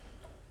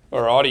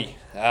Alrighty,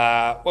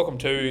 welcome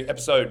to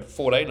episode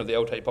 14 of the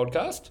LT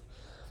podcast.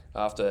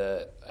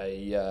 After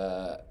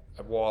a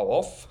while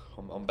off,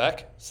 I'm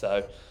back,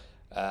 so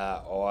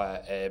I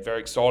am very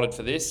excited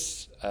for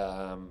this.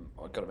 I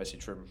got a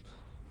message from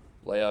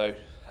Leo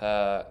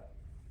a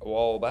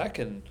while back,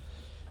 and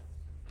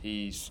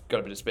he's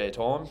got a bit of spare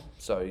time,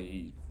 so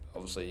he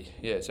obviously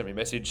sent me a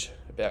message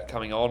about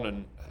coming on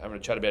and having a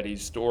chat about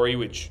his story,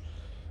 which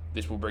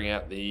this will bring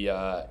out the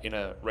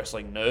inner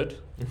wrestling nerd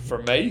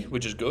from me,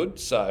 which is good.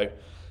 So,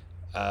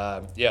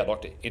 I'd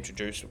like to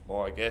introduce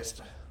my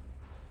guest,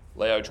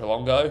 Leo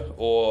Trelongo,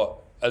 or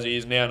as he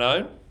is now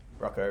known,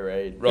 Rocco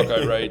Reed.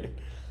 Rocco Reed.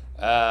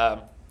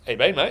 How you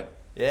been, mate?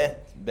 Yeah,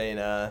 it's been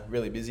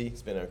really busy.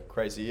 It's been a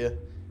crazy year.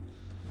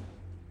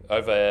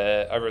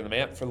 Over in the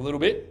Mount for a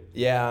little bit?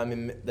 Yeah, I'm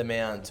in the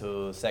Mount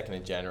until 2nd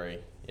of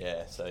January.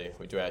 Yeah, so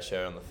we do our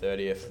show on the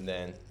 30th and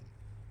then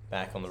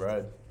back on the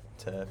road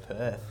to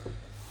Perth.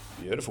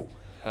 Beautiful.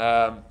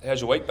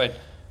 How's your week been?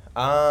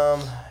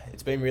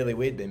 It's been really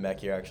weird being back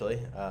here actually.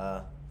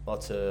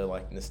 Lots of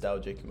like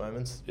nostalgic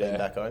moments being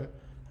back home.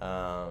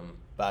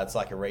 But it's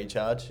like a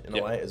recharge in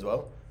a way as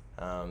well.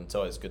 It's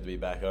always good to be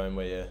back home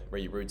where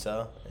your roots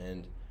are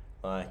and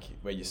like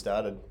where you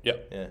started.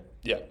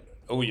 Yeah.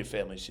 All your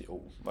families,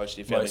 most of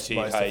your families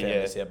here. Most of the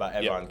families, but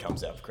everyone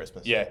comes out for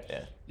Christmas. Yeah,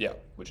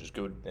 which is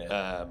good.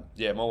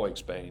 Yeah. My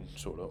week's been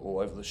sort of all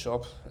over the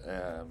shop.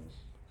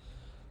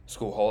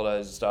 School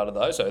holidays have started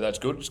though, so that's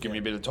good. Just give me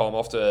a bit of time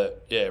off to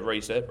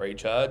reset,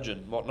 recharge,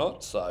 and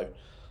whatnot. So,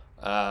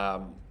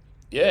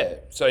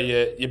 So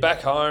you're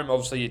back home.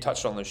 Obviously, you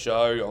touched on the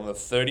show on the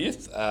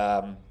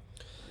 30th.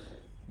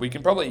 We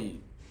can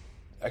probably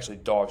actually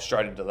dive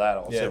straight into that.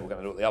 I said we're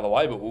going to do it the other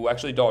way, but we'll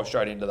actually dive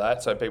straight into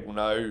that so people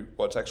know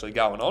what's actually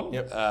going on.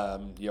 Yep.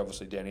 You're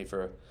obviously down here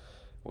for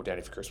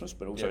Christmas,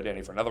 but also down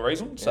here for another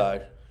reason.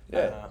 So.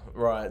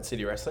 Right,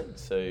 City Wrestling.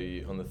 So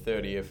on the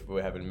 30th,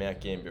 we're having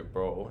Mount Gambier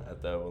Brawl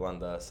at the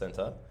Orlando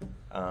Centre.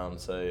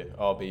 So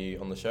I'll be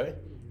on the show,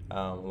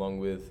 along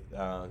with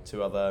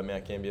two other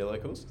Mount Gambier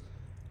locals,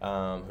 who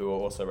are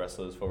also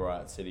wrestlers for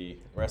Riot City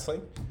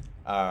Wrestling.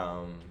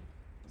 So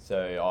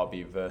I'll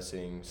be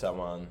versing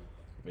someone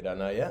we don't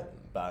know yet,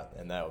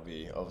 and that will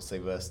be obviously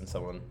versing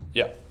someone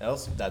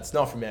else. That's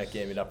not from Mount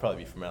Gambier, that'll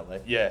probably be from LA.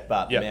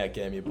 But the Mount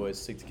Gambier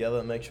boys stick together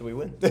and make sure we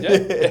win.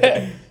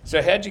 So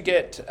how'd you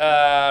get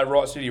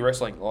Riot City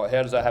Wrestling? Like,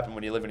 how does that happen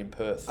when you're living in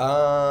Perth?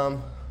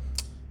 How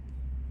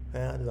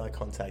did I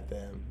contact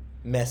them?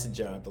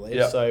 Messenger, I believe.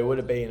 Yeah. So it would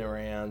have been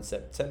around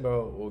September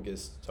or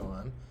August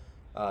time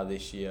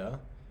this year.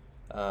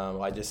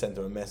 I just sent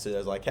them a message. I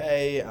was like,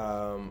 hey,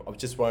 I was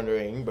just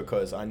wondering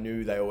because I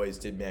knew they always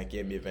did Mount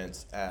Gambier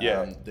events at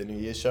the New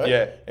Year's show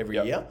every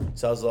year.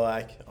 So I was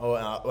like,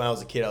 when I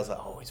was a kid, I was like,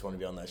 I always want to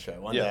be on that show.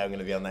 One day I'm going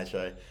to be on that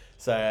show.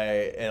 So,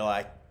 and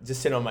like,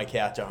 just sitting on my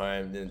couch at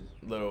home, and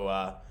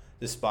little,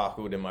 just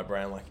sparkled in my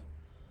brain, like,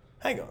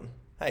 hang on.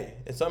 Hey,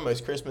 it's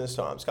almost Christmas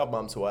time. It's a couple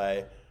months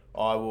away.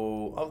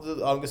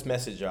 I'll just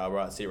message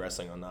Riot City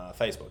Wrestling on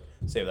Facebook,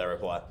 see if they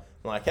reply.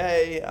 I'm like,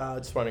 hey,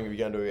 just wondering if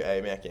you're going to do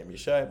a Mount Gambier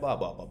show, blah,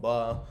 blah, blah,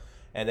 blah.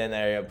 And then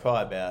they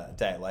reply about a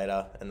day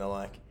later, and they're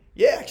like,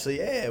 we are.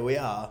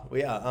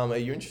 Are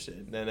you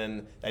interested? And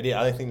then they did.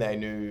 I don't think they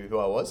knew who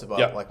I was, if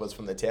I was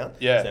from the town.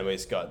 Yeah. So then we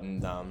just got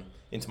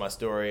into my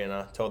story, and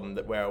I told them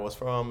where I was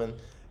from.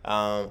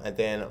 And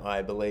then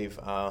I believe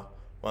one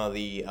of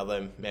the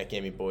other Mount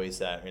Gambier boys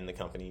that are in the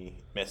company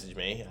messaged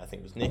me. I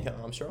think it was Nick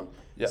Armstrong.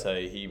 Yeah. So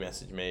he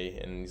messaged me,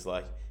 and he's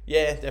like,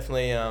 yeah,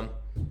 definitely.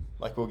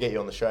 We'll get you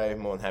on the show.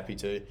 More than happy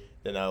to.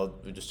 Then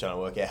we're just trying to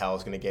work out how I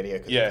was going to get here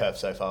because Perth's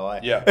so far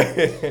away.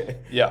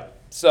 Yeah.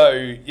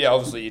 So,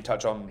 obviously you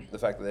touch on the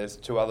fact that there's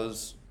two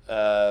others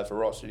for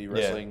Riot City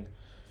Wrestling,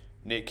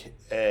 Nick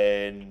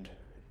and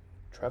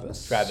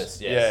Travis.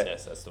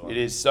 Yes, that's the one. It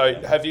is.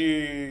 So, have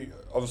you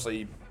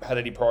obviously had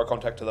any prior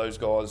contact to those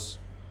guys?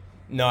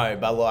 No,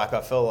 but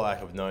I feel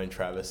like I've known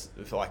Travis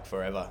for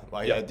forever.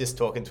 Just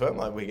talking to him,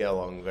 we get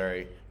along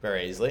very,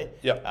 very easily.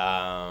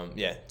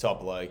 Top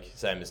bloke,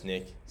 same as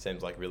Nick.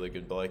 Seems like a really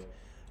good bloke.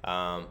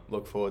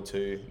 Look forward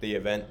to the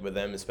event with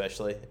them,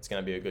 especially. It's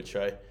going to be a good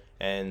show,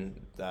 and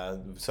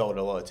we've sold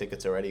a lot of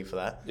tickets already for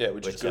that. Yeah,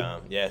 which is good.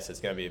 So it's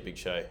going to be a big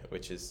show,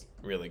 which is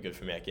really good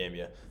for Mount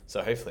Gambier.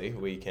 So hopefully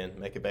we can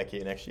make it back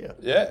here next year.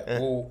 Yeah.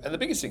 Well, and the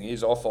biggest thing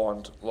is I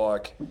find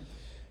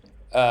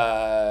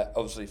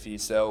obviously for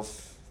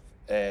yourself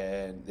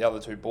and the other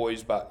two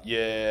boys, but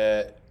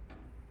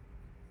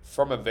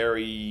from a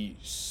very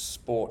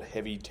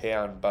sport-heavy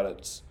town, but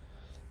it's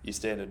your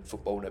standard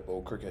football,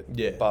 netball, cricket,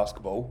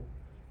 basketball.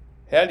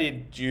 How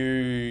did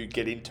you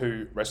get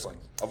into wrestling,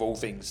 of all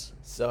things?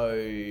 So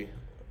the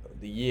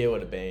year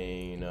would have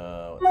been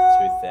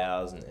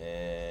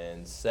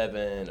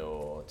 2007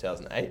 or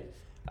 2008.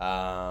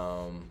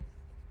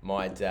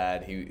 My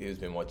dad, he's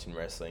been watching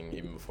wrestling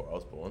even before I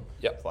was born.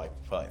 For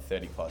probably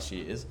 30 plus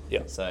years.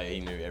 So he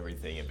knew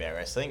everything about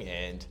wrestling,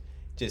 and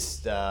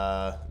just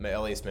my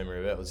earliest memory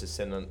of it was just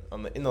sitting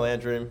in the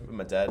lounge room with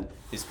my dad.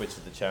 He switched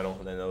to the channel,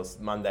 and then it was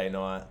Monday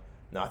night.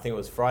 No, I think it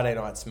was Friday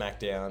night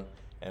SmackDown,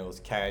 and it was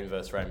Kane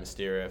versus Rey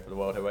Mysterio for the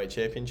World Heavyweight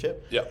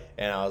Championship. Yeah.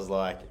 And I was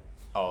like,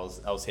 I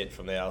was hit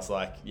from there. I was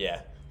like,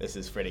 yeah, this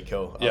is pretty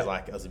cool. I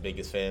was the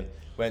biggest fan.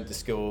 Went to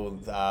school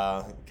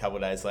a couple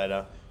of days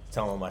later,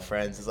 telling all my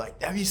friends, it's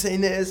like, have you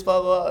seen this?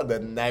 Blah blah. And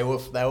then they were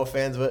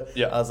fans of it.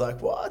 Yeah. I was like,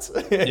 what?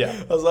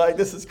 Yeah. I was like,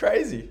 this is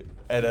crazy.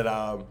 And then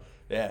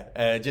and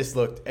it just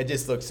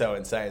looked so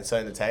insane, so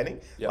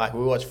entertaining. Yeah. Like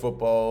we watched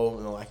football,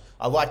 and like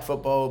I liked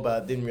football,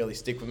 but it didn't really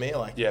stick with me.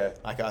 Like I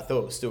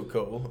thought it was still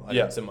cool.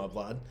 It's in my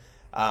blood.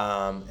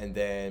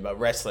 But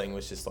wrestling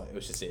was just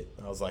it.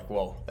 I was like,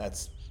 whoa,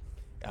 that's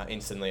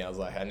instantly. I was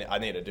like, I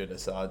need to do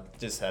this. So I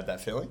just had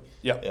that feeling.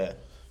 Yeah.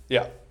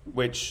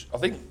 Which I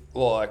think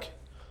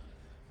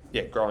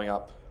growing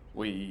up,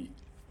 me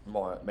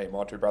and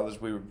my two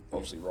brothers, we were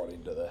obviously right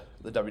into the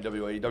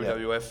WWE,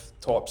 WWF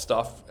type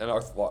stuff, and I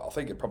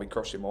think it probably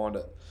crossed your mind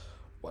at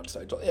one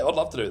stage. Like, I'd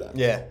love to do that.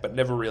 Yeah. But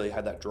never really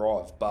had that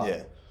drive.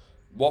 But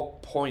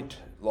what point,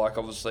 like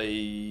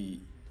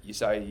obviously you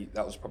say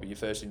that was probably your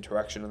first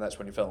interaction and that's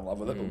when you fell in love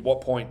with it, but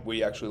what point were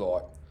you actually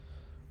like,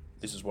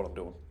 this is what I'm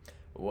doing?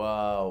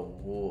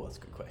 Wow, that's a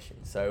good question.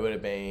 So it would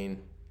have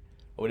been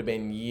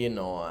year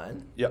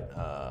 9. Yep.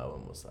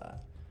 When was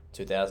that?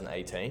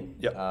 2018.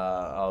 Yep.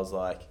 I was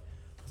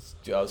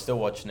still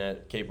watching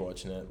it, keep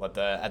watching it. Like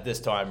at this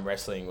time,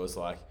 wrestling was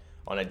like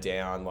on a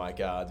down, like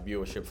the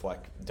viewership for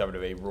like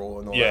WWE Raw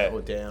and all that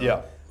were down.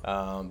 Yeah. But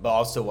I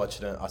was still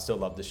watching it. I still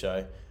loved the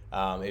show,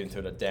 even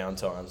through the down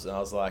times. And I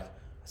was like,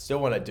 I still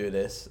want to do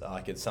this.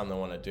 Like it's something I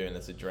want to do, and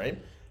it's a dream.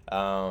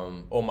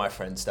 All my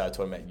friends started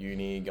talking about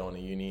going to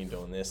uni and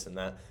doing this and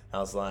that. I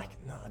was like,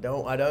 no,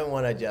 I don't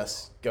want to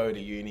just go to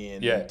uni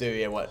and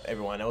do what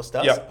everyone else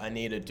does. Yep. I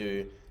need to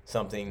do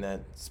something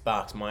that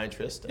sparks my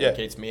interest and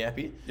keeps me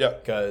happy.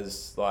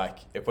 Because like,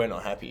 if we're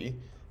not happy,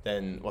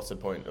 then what's the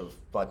point of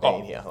like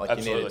being here? Like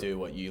absolutely. You need to do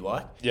what you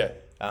like.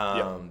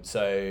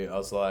 So I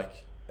was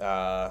like,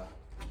 I've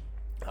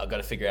got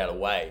to figure out a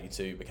way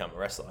to become a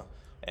wrestler.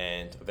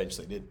 And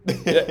eventually did.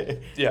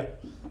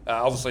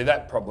 Obviously,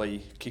 that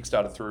probably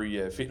kickstarted through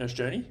your fitness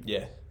journey.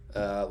 We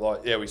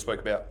spoke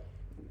about,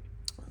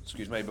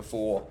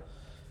 before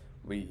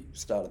we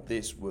started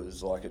this,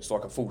 was like, it's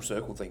like a full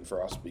circle thing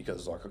for us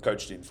because like I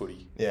coached in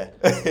footy.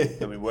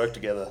 Then we worked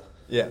together.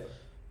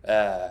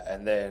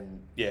 And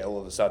then, all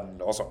of a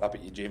sudden, I was up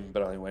at your gym,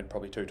 but only went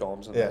probably 2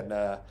 times. And then,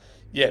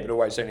 but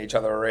always seeing each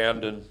other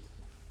around. And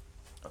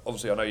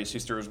obviously, I know your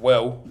sister as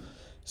well.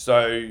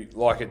 So,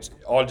 like,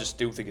 I just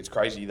still think it's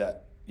crazy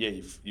that,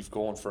 you've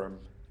gone from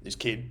this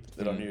kid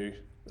that I knew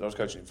that I was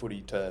coaching in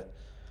footy to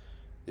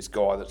this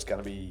guy that's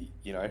going to be,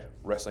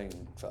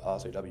 wrestling for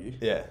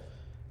RCW.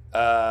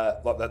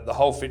 Like the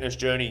whole fitness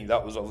journey,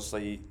 that was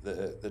obviously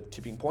the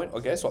tipping point,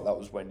 I guess. Like that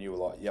was when you were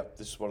like, "Yep,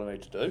 this is what I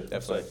need to do."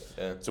 Definitely.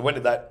 So when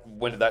did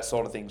that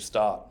sort of thing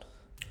start?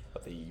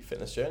 The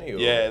fitness journey?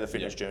 The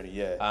fitness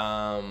journey.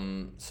 I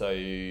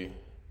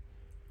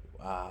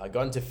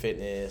got into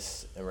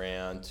fitness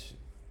around.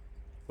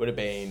 Would have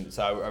been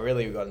I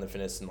really got into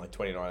fitness in like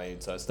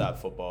 2019. So I started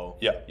football.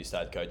 You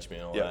started coaching me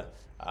and all that.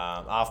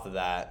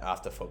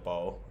 After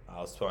football, I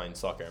was playing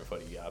soccer and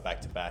footy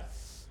back to back.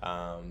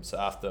 So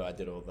after I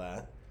did all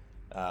that,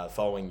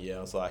 following year,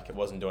 I was like, I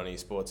wasn't doing any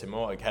sports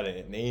anymore. I had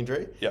a knee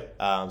injury. So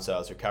I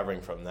was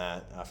recovering from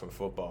that, from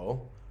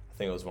football. I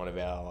think it was one of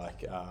our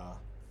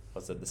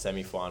the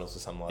semi-finals or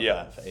something like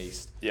that for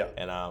East.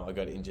 And I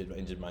got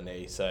injured my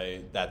knee, so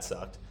that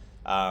sucked.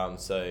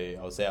 So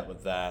I was out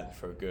with that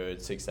for a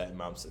good 6 to 8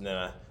 months, and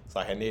then it's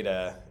like I need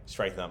to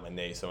strengthen up my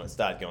knee. So I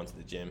started going to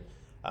the gym,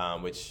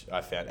 which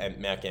I found at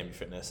Mount Gambier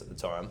Fitness at the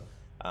time,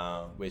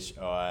 which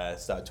I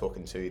started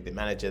talking to the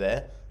manager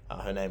there.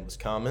 Her name was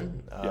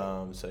Carmen.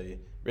 So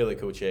really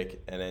cool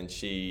chick, and then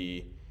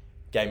she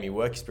gave me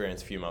work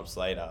experience a few months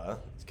later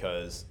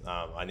because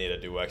I needed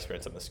to do work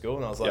experience at my school,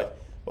 and I was like,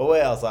 well,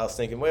 I was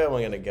thinking, where am I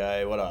going to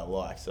go? What do I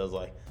like? So I was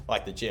like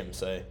the gym.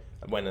 So I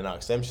went and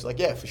asked them. She's like,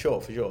 yeah, for sure.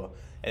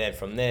 And then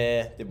from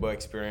there, did work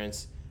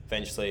experience.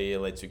 Eventually, it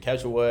led to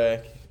casual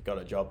work. Got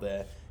a job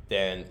there.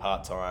 Then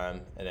part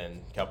time, and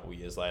then a couple of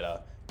years later,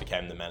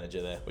 became the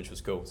manager there, which was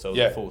cool. So it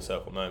was a full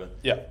circle moment.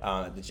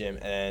 At the gym,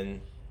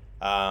 and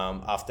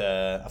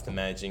after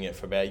managing it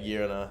for about a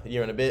year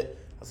and a bit,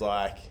 I was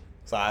like.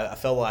 So I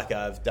felt like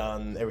I've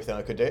done everything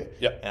I could do.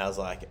 And I was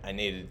like, I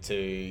needed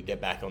to get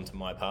back onto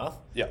my path.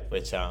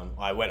 Which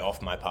I went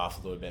off my path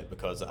a little bit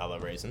because of other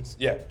reasons.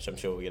 Which I'm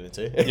sure we'll get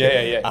into. I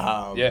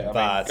mean,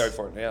 go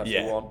for it now if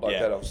you want. Like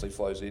that obviously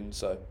flows in.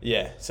 So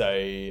So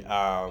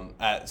I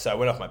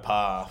went off my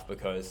path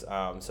because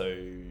so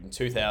in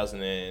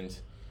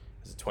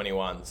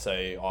 2021, so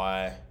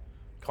I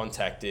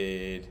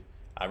contacted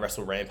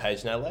Wrestle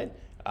Rampage in Adelaide.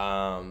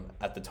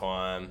 At the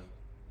time.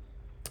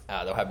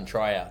 They were having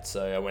tryouts,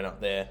 so I went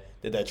up there,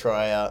 did their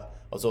tryout.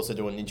 I was also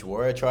doing Ninja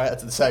Warrior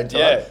tryouts at the same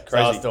time. Crazy. So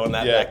I was doing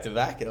that back to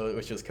back,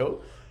 which was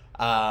cool.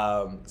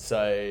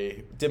 So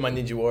did my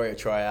Ninja Warrior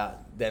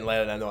tryout, then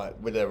later that night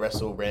with a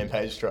Wrestle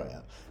Rampage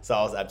tryout. So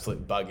I was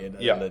absolutely bugging at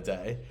the end of the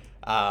day.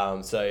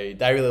 So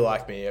they really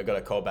liked me. I got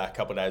a call back a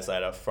couple of days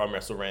later from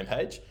Wrestle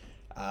Rampage.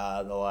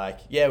 they're like,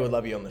 yeah, we'd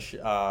love you on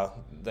the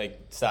they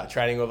start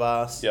training with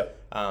us,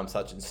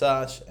 such and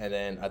such. And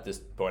then at this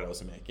point, I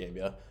was in Mount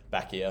Gambier,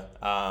 back here.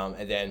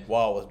 And then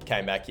while I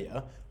came back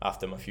here,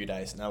 after my few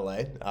days in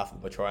Adelaide, after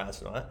the tryouts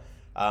tonight,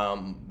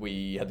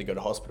 we had to go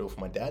to hospital for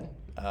my dad.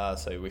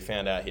 So we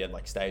found out he had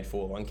like stage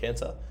 4 lung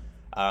cancer,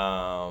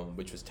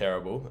 which was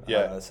terrible.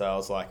 So I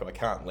was like, I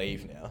can't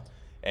leave now.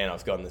 And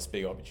I've gotten this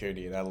big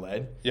opportunity in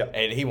Adelaide.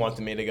 And he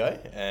wanted me to go.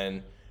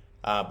 And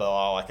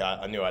but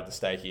I knew I had to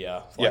stay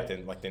here for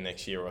the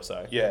next year or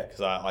so.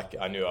 Because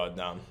I knew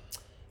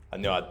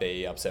I'd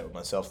be upset with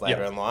myself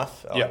later in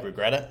life. I'd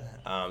regret it.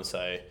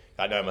 So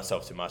I know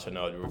myself too much. I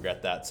know I'd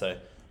regret that. So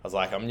I was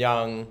like, I'm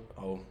young.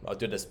 I'll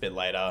do this a bit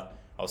later.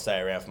 I'll stay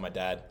around for my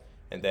dad.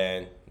 And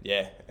then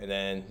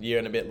a year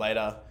and a bit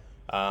later,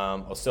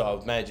 I was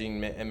managing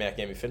Mount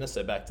Gambier Fitness.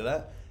 So back to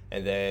that.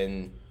 And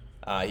then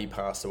he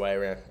passed away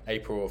around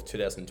April of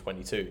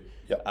 2022.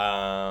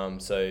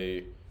 So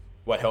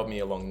what helped me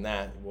along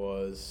that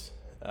was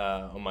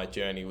on my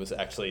journey was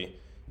actually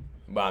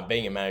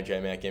being a manager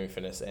at Mount Gambier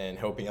Fitness and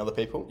helping other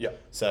people.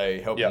 So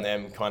helping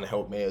them kind of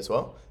helped me as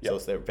well. So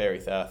it's very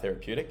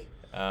therapeutic.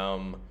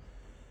 So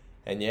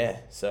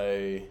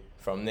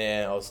from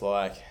there I was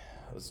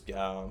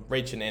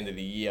reaching the end of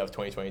the year of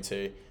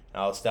 2022.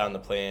 And I was starting to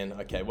plan,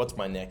 okay, what's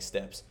my next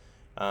steps?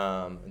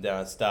 And then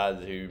I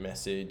started to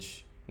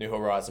message New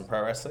Horizon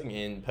Pro Wrestling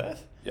in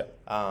Perth.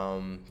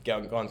 Go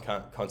in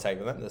contact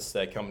with them. This is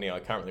the company I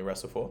currently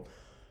wrestle for.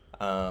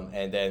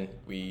 And then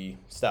we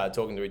started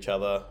talking to each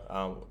other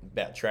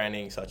about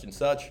training, such and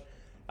such.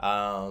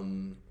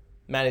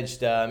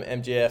 Managed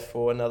MGF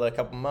for another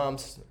couple of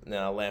months.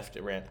 Then I left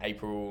around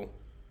April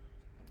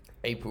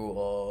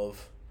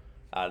of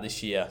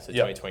this year, so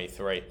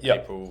 2023.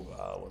 April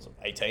was it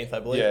 18th, I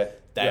believe.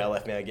 I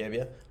left Mount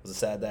Gambier. It was a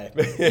sad day.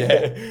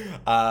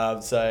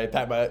 So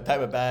packed my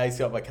bags,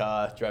 got my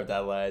car, drove to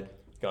Adelaide,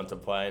 got onto a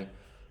plane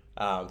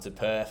to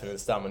Perth, and then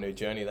started my new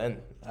journey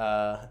then.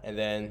 And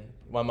then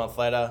 1 month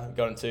later,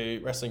 got into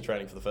wrestling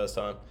training for the first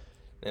time,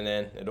 and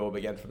then it all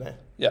began from there.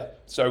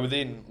 So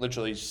within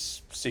literally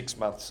 6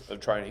 months of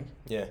training,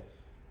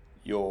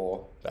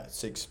 you're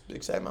about 8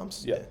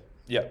 months.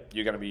 You're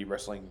going to be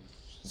wrestling.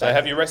 So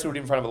have you wrestled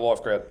in front of a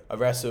live crowd? I've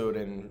wrestled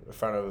in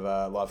front of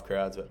live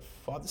crowds about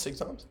 5 to 6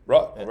 times.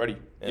 Right, already.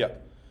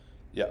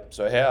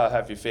 So how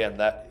have you found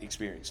that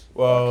experience?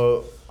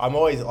 Well, I'm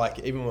always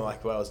even when I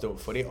was doing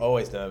footy,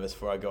 always nervous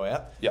before I go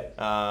out.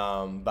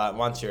 But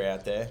once you're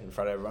out there in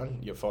front of everyone,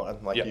 you're fine.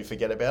 You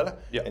forget about it,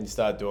 and you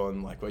start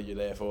doing what you're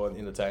there for and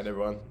entertain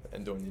everyone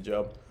and doing your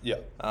job.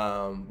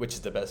 Which is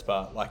the best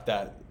part.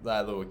 That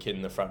little kid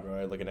in the front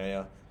row looking at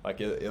you.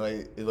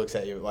 He looks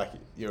at you like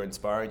you're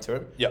inspiring to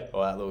him.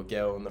 Or that little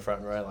girl in the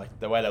front row,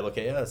 the way they look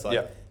at you, it's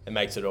it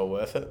makes it all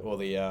worth it. All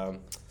the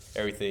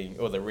everything,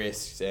 all the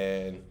risks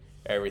and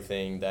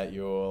everything that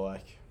you're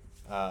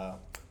so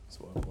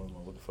what am I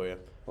looking for you?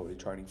 What were you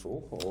training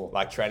for? Or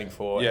training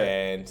for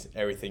and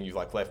everything you've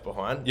left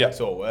behind.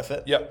 It's all worth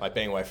it.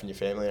 Being away from your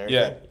family and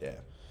everything.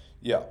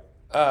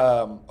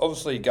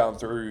 Obviously going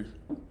through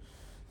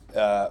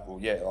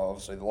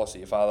obviously the loss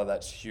of your father,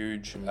 that's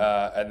huge.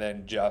 And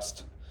then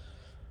just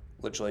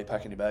literally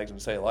packing your bags and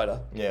see you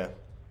later.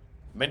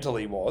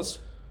 Mentally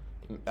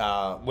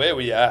where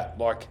were you at?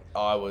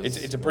 I was.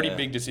 It's a pretty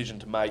big decision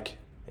to make.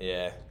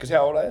 Because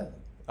how old are you?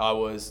 I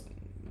was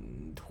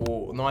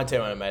 19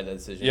 when I made that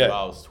decision. But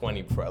I was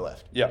 20 before I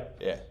left.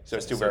 So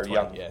still very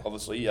 20, young.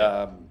 Obviously,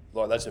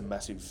 that's a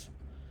massive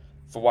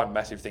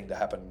thing to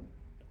happen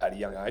at a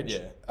young age.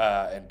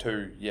 And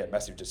two,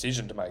 massive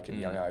decision to make at a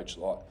young age.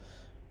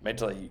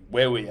 Mentally,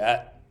 where were you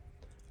at?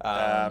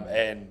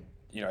 And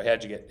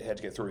how'd you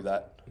get through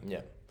that?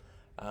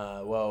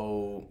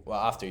 Well,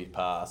 after he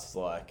passed,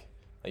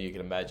 you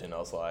can imagine, I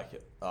was I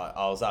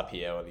was up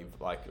here when he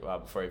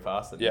before he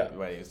passed, and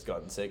when he was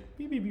gotten sick.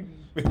 Beep, beep, beep.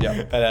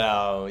 And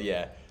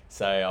then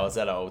so I was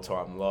at an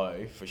all-time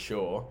low for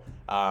sure.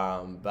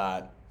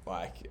 But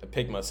I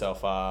picked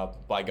myself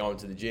up by going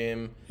to the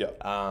gym,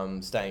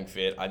 staying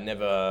fit. I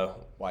never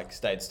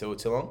stayed still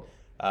too long.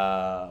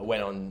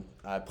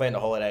 I planned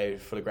a holiday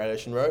for the Great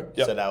Ocean Road,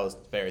 so that was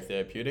very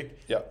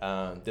therapeutic.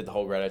 Did the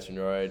whole Great Ocean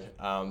Road.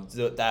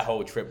 That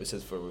whole trip was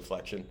just for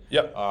reflection.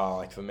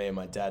 For me and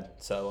my dad.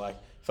 So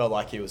felt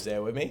like he was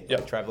there with me,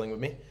 traveling with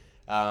me.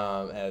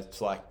 And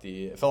it's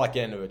it felt like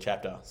the end of a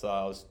chapter. So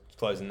I was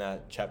closing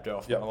that chapter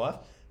off in my life.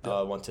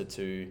 I wanted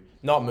to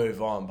not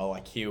move on,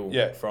 but heal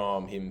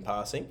from him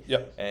passing.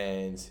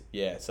 And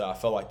so I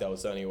felt like that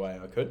was the only way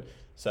I could.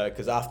 So,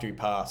 because after he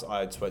passed,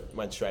 I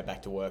went straight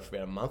back to work for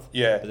about a month.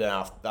 But then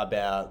after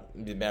about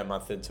a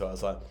month into it, I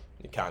was like,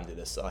 you can't do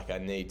this. I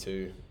need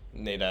to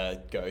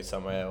go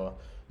somewhere or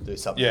do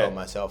something for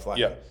myself. I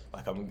felt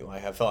like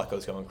I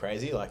was going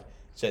crazy.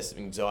 Just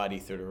anxiety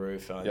through the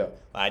roof.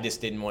 I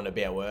just didn't want to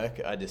be at work.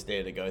 I just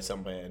needed to go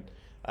somewhere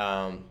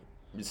and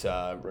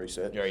reset,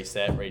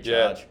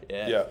 recharge.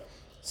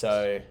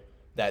 So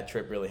that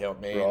trip really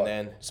helped me. Right. And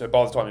then, so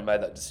by the time you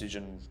made that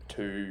decision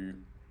to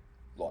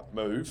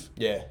move,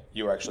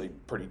 you were actually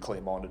pretty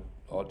clear-minded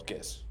I'd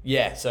guess.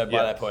 Yeah, so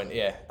by that point,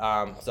 yeah.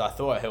 So I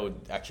thought I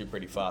held actually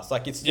pretty fast.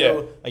 Like it's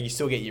still like you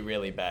still get your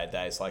really bad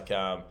days. Like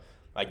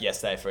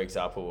yesterday, for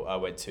example, I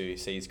went to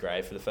see his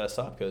grave for the first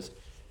time because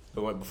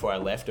before I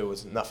left, it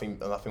was nothing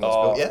was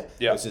built yet.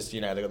 Yeah. It was just, they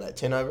got that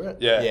tin over it.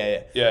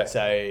 Yeah.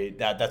 So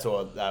that's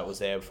all that was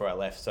there before I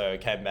left. So I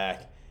came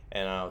back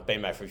and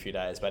been back for a few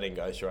days, but I didn't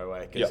go straight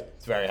away because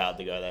it's very hard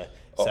to go there.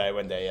 So I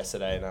went there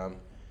yesterday and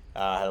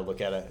had a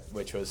look at it,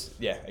 which was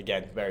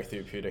again very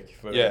therapeutic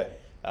for me.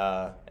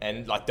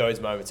 And like those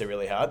moments are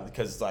really hard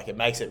because like it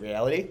makes it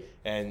reality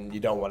and you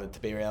don't want it to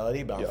be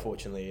reality, but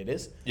unfortunately it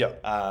is.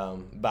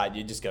 But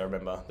you just gotta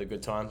remember the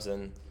good times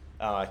and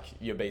like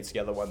you'll be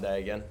together one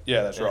day again.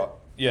 Yeah, that's right.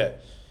 Yeah.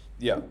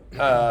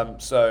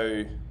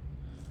 So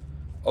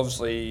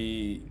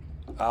obviously,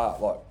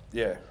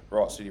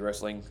 Right City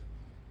Wrestling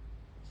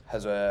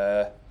has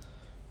a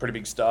pretty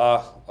big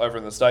star over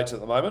in the States at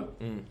the moment,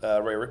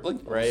 Rhea Ripley.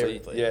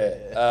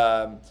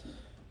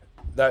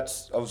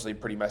 That's obviously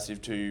pretty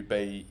massive to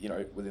be,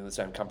 within the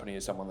same company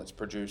as someone that's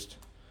produced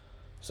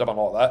someone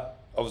like that.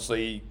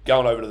 Obviously,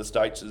 going over to the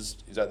States is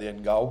that the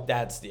end goal?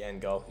 That's the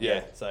end goal.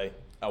 Yeah. So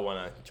I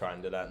want to try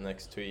and do that in the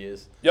next 2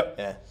 years. Yep.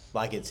 Yeah.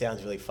 Like it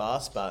sounds really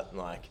fast, but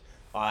like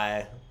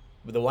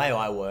with the way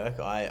I work,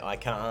 I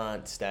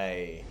can't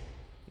stay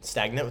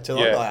stagnant for too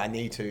long. Like I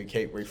need to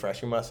keep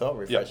refreshing myself.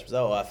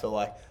 I feel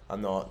like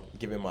I'm not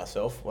giving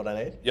myself what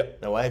I need.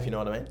 In a way, if you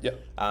know what I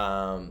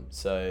mean.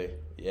 So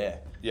yeah.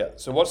 Yeah.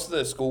 So what's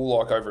the school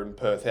like over in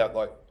Perth? How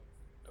like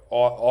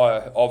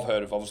I've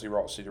heard of obviously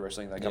Right City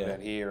Wrestling. They come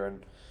down here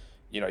and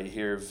you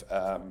hear of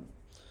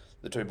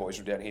the two boys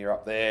from down here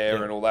up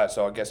there and all that.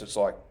 So I guess it's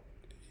like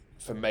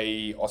for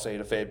me, I see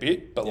it a fair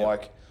bit, but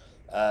like.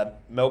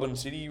 Melbourne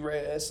City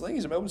Wrestling,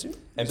 is it Melbourne City?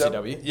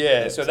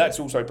 MCW. So that's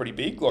also pretty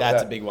big. Like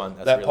that's a big one.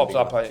 That's that really pops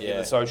big up one. in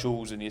the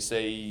socials, and you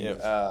see,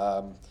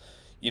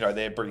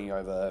 they're bringing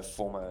over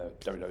former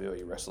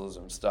WWE wrestlers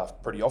and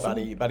stuff pretty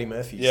often. Buddy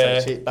Murphy.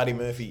 Yeah. So Buddy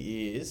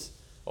Murphy is,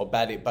 or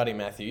Buddy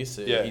Matthews.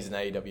 So he's in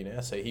AEW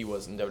now. So he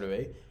was in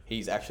WWE.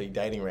 He's actually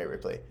dating Rhea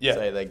Ripley. Yeah.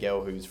 So the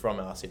girl who's from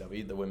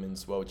RCW, the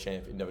women's world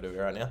champ in WWE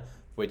right now,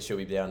 which she'll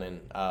be down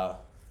in.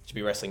 She'll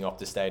be wrestling off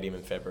the stadium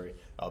in February.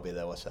 I'll be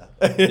there. Watch that.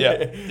 Oh,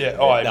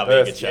 in that'll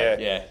Perth, be a good show.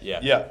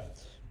 Yeah.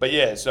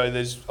 But so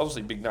there's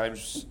obviously big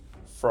names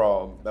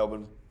from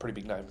Melbourne, pretty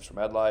big names from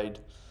Adelaide.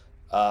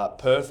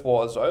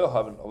 Perth-wise, I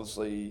haven't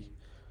obviously.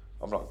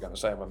 I'm not going to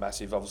say I'm a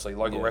massive, obviously,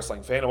 local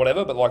wrestling fan or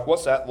whatever, but like,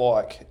 what's that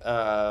like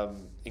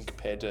in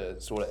compared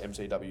to sort of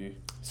MCW?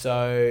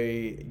 So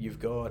you've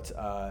got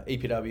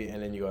EPW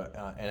and then you got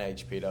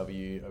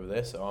NHPW over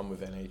there. So I'm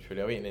with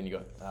NHPW and then you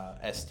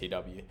got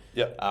STW.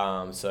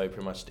 So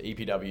pretty much the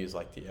EPW is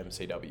like the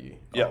MCW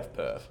of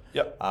Perth.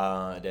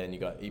 Then you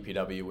got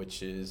EPW,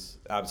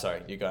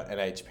 you got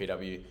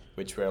NHPW,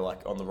 which we're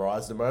like on the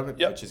rise at the moment,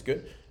 which is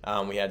good.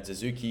 We had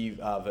Suzuki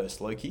versus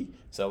Loki.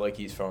 So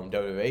Loki's from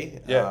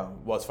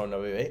WWE. Was from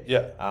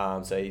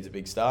WWE. So he's a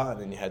big star. And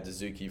then you had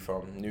Suzuki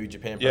from New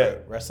Japan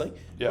Pro Wrestling,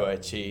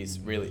 which he's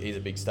a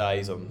big star.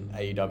 He's on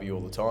AEW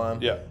all the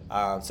time.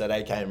 So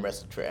they came and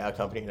wrestled for our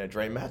company in a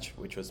dream match,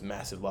 which was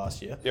massive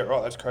last year. Yeah,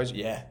 right. That's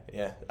crazy.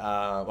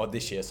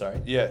 This year,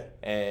 sorry.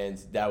 And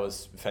that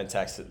was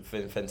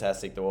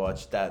fantastic to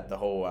watch. That the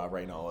whole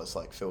arena was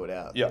like filled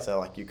out. So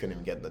like you couldn't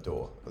even get in the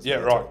door.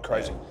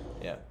 Crazy.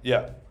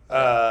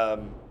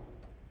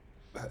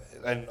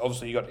 And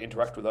obviously you got to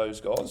interact with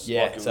those guys.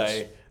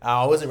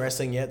 I wasn't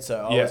wrestling yet,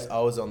 so I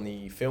was on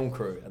the film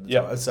crew at the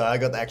time. So I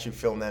got to actually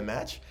film their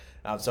match.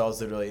 So I was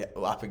literally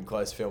up and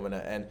close filming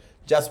it, and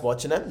just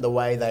watching them, the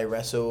way they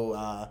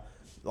wrestle,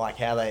 like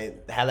how they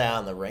are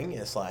in the ring,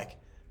 it's like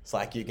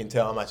you can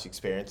tell how much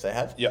experience they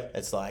have.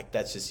 It's like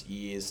that's just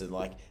years and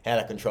like how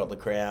they control the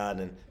crowd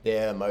and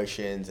their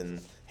emotions and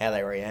how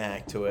they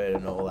react to it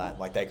and all that.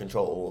 Like they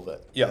control all of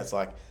it. It's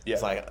like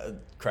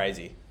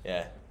crazy.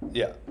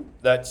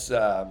 That's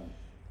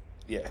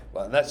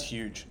that's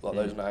huge. Like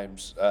those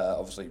names,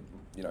 obviously,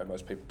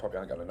 most people probably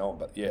aren't going to know them,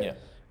 but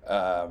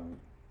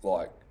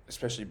like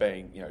especially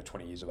being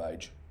 20 years of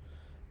age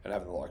and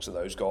having the likes of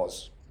those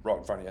guys right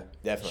in front of you,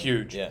 definitely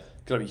huge.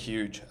 Got to be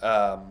huge.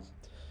 How,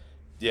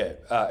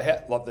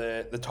 like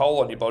the toll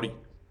on your body.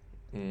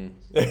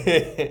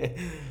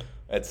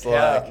 It's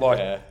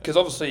because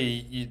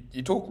obviously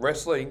you talk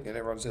wrestling and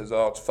everyone says,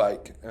 oh, it's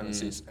fake and it's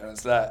this and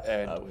it's that,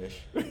 and I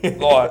wish.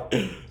 like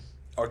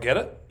I get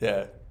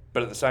it,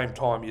 but at the same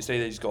time you see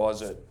these guys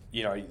that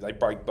they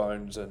break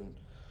bones and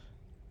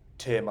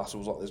tear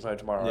muscles like there's no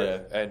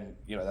tomorrow, and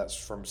that's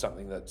from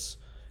something that's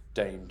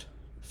deemed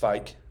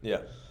fake.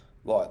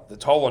 Like the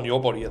toll on your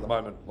body at the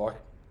moment, like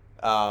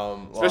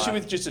especially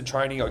with just the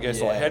training, I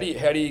guess. Like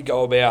how do you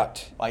go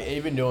about like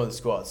even doing the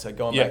squats? So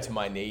going back to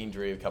my knee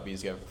injury a couple of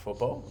years ago for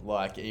football,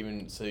 like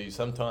even so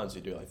sometimes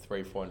you do like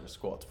 300-400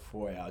 squats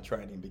before our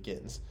training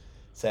begins.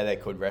 Say they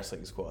could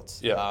wrestling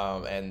squats.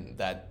 And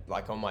that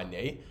like on my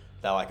knee,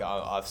 that like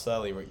I've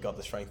slowly got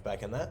the strength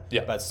back in that.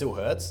 But it still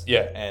hurts.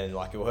 And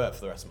like it will hurt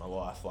for the rest of my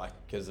life, like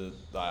because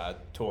I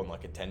torn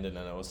like a tendon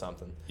in it or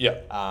something.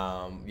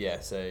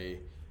 So,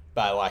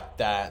 but like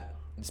that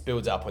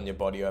builds up on your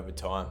body over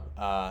time.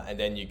 And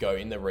then you go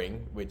in the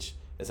ring, which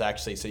is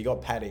actually, so you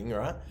got padding,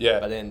 right? Yeah.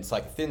 But then it's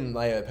like a thin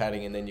layer of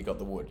padding, and then you got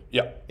the wood.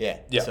 Yeah. Yeah.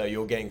 Yeah. So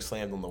you're getting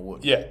slammed on the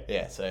wood. Yeah.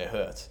 Yeah. So it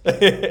hurts.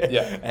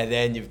 Yeah. And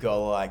then you've got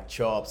like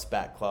chops,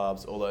 back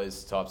clubs, all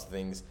those types of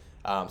things.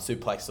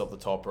 Suplexes off the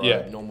top rope,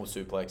 Yeah. normal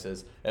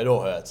suplexes. It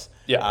all hurts.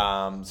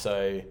 Yeah.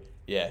 So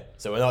yeah.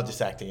 So we're not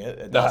just acting it.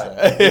 It No. does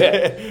hurt.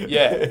 Yeah.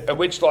 Yeah. And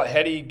which, like,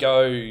 how do you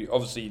go?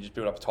 Obviously, you just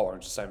build up a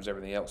tolerance, the same as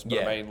everything else. But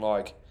Yeah. I mean,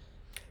 like,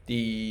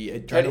 The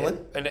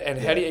adrenaline. and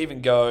how do you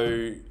even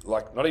go,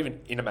 like, not even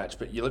in a match,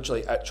 but you're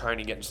literally at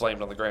training getting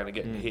slammed on the ground and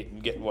getting hit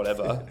and getting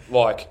whatever.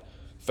 Like,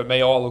 for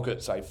me, I look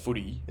at, say,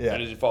 footy,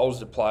 and if I was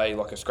to play,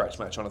 like, a scratch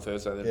match on a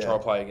Thursday, then try to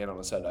play again on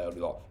a Saturday, I'd be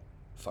like,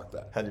 fuck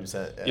that.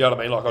 100%. Yeah. You know what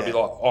I mean? Like, I'd be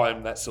like, I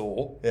am that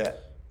sore. Yeah.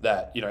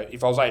 That, you know,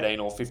 if I was 18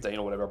 or 15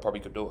 or whatever, I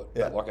probably could do it.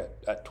 Yeah. But like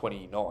at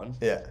 29.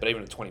 Yeah. But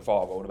even at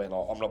 25, I would have been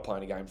like, I'm not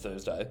playing a game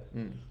Thursday,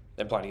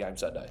 then playing a game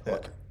Saturday. Yeah.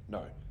 Like,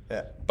 no.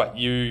 Yeah. But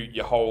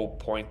your whole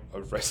point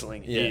of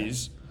wrestling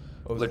is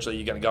literally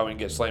you're going to go and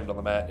get slammed on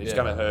the mat. It's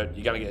going to hurt.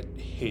 You're going to get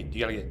hit.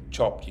 You're going to get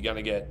chopped. You're going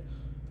to get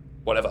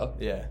whatever.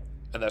 Yeah.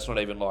 And that's not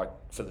even like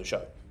for the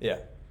show. Yeah.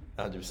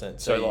 100%. So,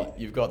 So like-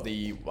 you've got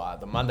the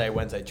Monday,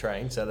 Wednesday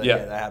training. So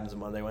that happens on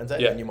Monday,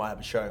 Wednesday. Yeah. Then you might have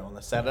a show on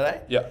the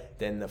Saturday. Yeah.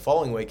 Then the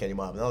following weekend you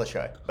might have another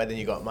show. But then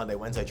you got Monday,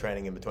 Wednesday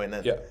training in between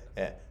then. Yeah.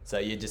 Yeah. So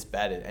you're just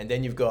battered. And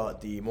then you've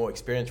got the more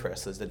experienced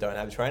wrestlers that don't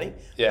have training.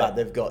 Yeah. But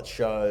they've got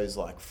shows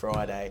like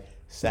Friday,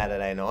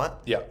 Saturday night.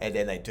 Yeah. And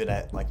then they do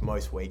that like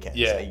most weekends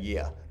Yeah. a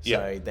year. So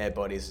Yeah. their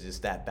bodies are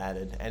just that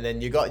battered. And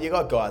then you got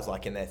guys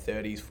like in their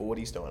 30s,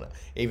 40s doing it.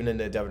 Even in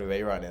the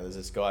WWE right now, there's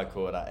this guy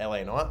called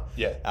LA Knight.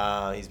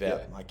 Yeah. He's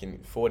about like in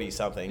 40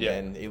 something, Yeah.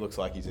 and he looks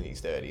like he's in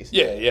his 30s.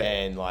 Yeah, yeah.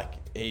 And like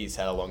he's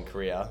had a long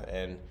career,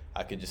 and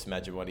I could just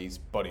imagine what his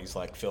body's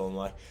like feeling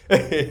like.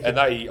 And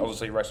they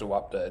obviously wrestle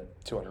up to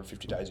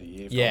 250 days a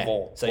year, if not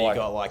more. So Like,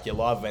 you got like your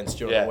live events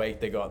during Yeah. the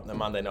week. They got the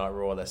Monday Night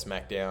Raw, the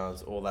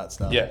SmackDowns, all that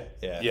stuff.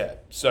 Yeah.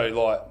 So,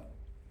 like,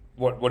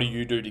 what do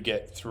you do to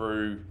get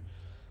through,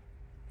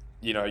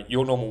 you know,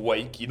 your normal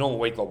week? Your normal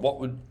week, like, what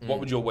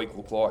would your week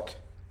look like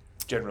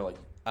generally?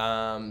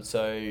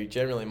 So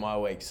generally my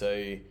week.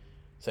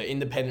 So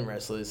independent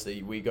wrestlers,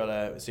 you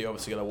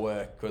obviously gotta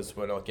work because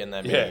we're not getting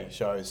that many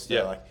shows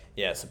to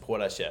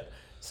support us yet.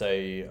 So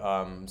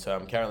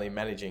I'm currently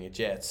managing a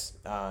Jets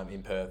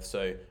in Perth.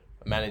 So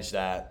I manage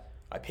that.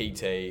 I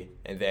PT,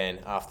 and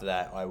then after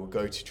that I will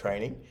go to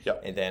training.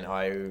 Yep. And then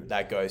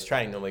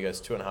training normally goes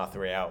 2.5,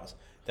 3 hours.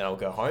 Then I'll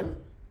go home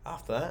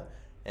after that,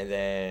 and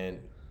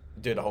then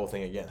do the whole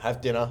thing again. Have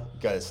dinner,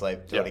 go to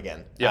sleep, do it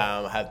again.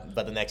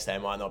 But the next day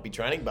might not be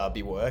training, but it'll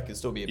be work. It'll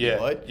still be a big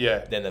load.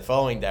 Yeah. Then the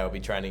following day will be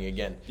training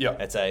again. Yeah.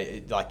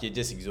 You're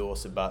just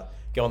exhausted, but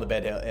go on the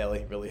bed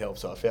early really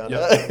helps. I found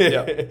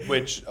Yeah.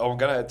 Which I'm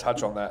going to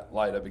touch on that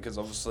later because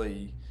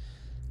obviously,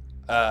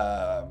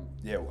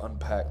 we'll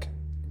unpack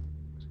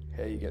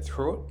how you get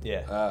through it.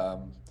 Yeah.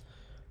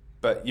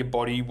 But your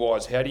body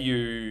wise, how do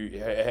you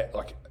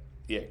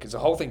because the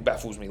whole thing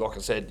baffles me. Like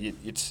I said,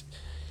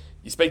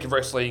 you speak of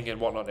wrestling and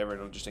whatnot, and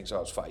everyone just thinks,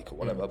 oh, it's fake or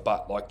whatever.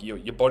 But like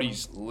your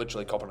body's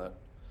literally copping it,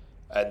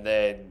 and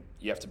then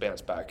you have to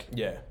bounce back.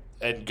 Yeah.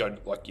 And go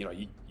like you're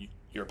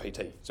a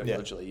PT, so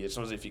literally it's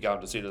not as if you're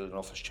going to sit at an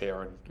office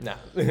chair and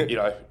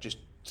just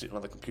sitting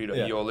on the computer.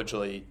 Yeah. You're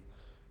literally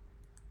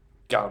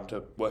going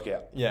to work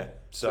out. Yeah.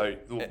 So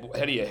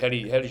how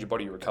does your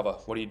body recover?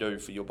 What do you do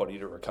for your body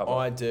to recover?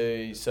 I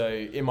do so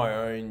in my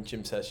own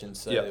gym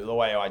sessions. So the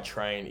way I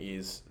train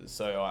is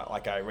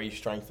I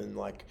re-strengthen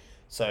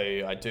So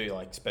I do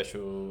like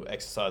special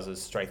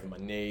exercises, strengthen my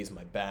knees,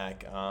 my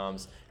back,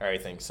 arms,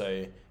 everything.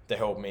 So to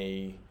help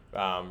me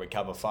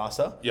recover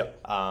faster.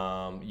 Yep.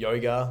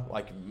 Yoga,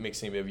 like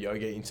mixing a bit of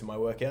yoga into my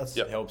workouts,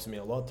 helps me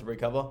a lot to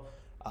recover.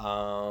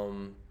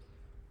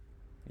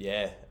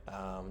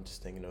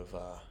 Just thinking of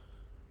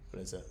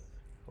what is it?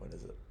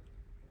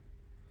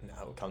 No,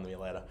 it'll come to me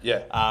later.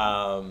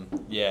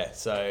 Yeah.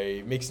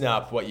 So mixing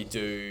up what you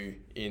do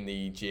in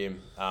the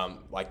gym,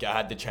 like I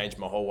had to change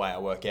my whole way I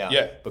work out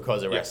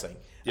because of wrestling.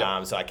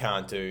 Yeah. So I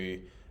can't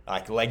do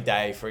like leg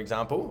day, for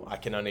example. I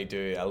can only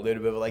do a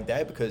little bit of a leg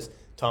day because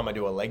time I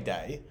do a leg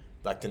day,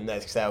 like the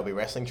next day will be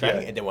wrestling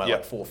training, and then we're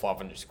like 400 or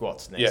 500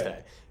 squats the next day.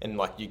 And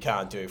like you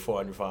can't do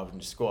 400,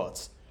 500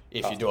 squats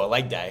if you do a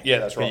leg day. Yeah,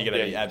 that's right. You're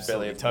going to be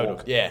absolutely total.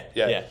 Yeah.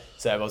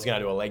 So if I was going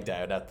to do a leg day,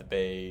 it'd have to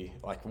be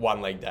like one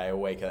leg day a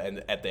week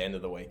at the end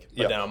of the week.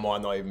 But then I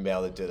might not even be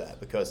able to do that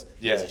because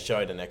there's a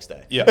show the next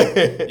day.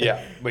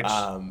 Which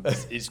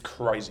is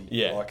crazy.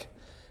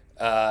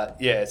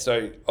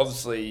 So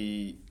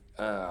obviously,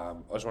 I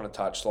just want to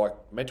touch like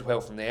mental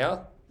health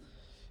now.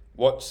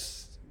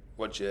 What's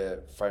your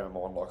frame of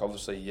mind like?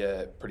 Obviously,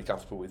 you're pretty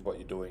comfortable with what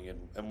you're doing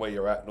and where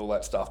you're at and all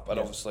that stuff. But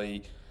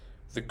obviously,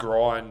 the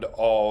grind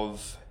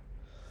of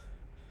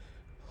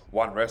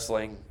one,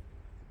 wrestling,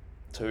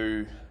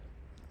 two,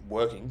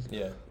 working.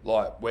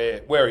 Like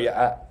where are you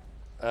at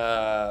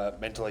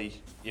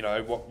mentally? You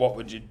know, what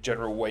would your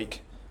general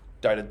week,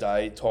 day to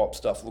day type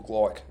stuff look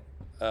like?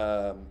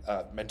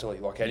 mentally?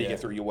 Like, how do you get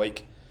through your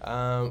week?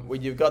 Well,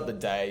 you've got the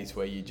days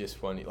where you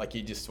just want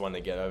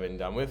to get over and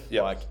done with.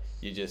 Yeah. Like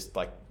you just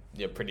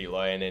you're pretty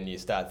low, and then you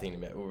start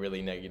thinking about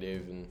really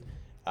negative and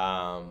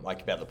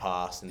like about the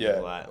past and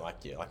things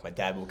like my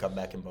dad will come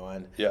back in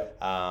mind. Yeah.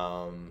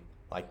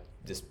 Like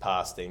just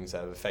past things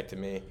that have affected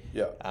me.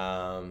 Yeah.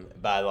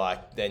 But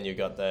like then you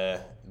got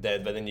but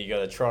then you got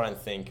to try and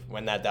think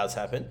when that does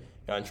happen.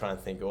 Go and try and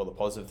think of all the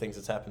positive things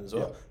that's happened as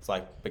well. Yeah. It's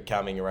like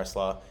becoming a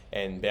wrestler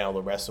and being able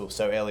to wrestle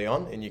so early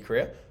on in your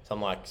career. So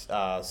I'm like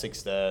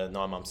 6 to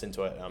 9 months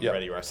into it, I'm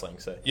already wrestling.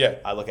 So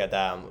I look at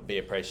that and be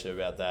appreciative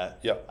about that.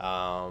 Yeah.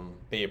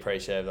 Be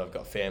appreciative that I've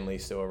got family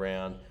still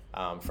around,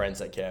 friends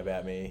that care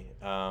about me.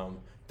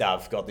 That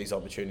I've got these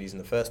opportunities in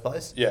the first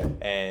place. Yeah.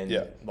 And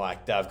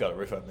like that I've got a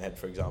roof over my head,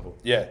 for example.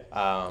 Yeah.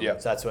 So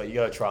that's what you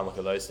got to try and look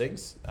at those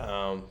things.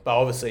 But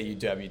obviously you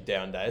do have your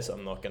down days. So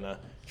I'm not gonna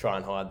try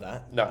and hide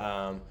that.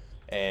 No.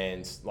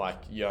 And like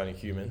you're only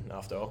human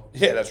after all.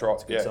 Yeah, that's right.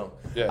 It's a good song.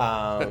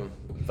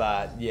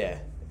 But yeah,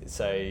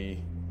 so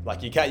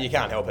like you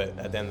can't help it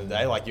at the end of the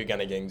day. Like you're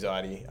gonna get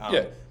anxiety.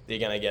 You're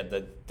gonna get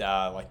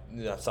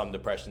some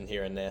depression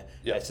here and there.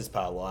 Yeah. It's just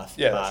part of life.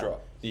 Yeah, that's right.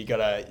 You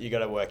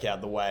gotta work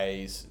out the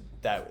ways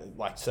that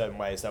like certain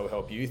ways that will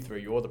help you through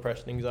your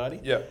depression, anxiety.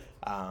 Yeah.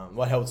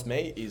 What helps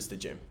me is the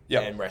gym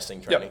and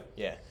wrestling training.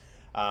 Yeah.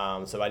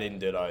 So if I didn't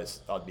do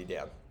those, I'd be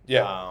down.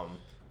 Yeah.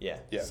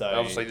 Yeah. So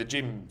obviously the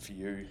gym for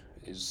you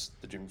is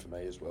the gym for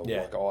me as well.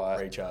 Yeah. Like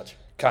I recharge.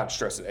 can't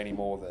stress it any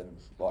more than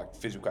like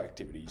physical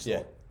activities. Yeah.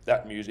 Like,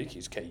 that music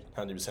is key.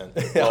 100%.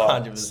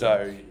 100%.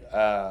 So,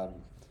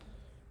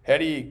 how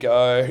do you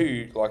go? How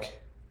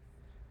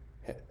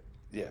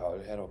do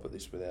I put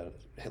this without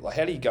it? Like,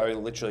 how do you go?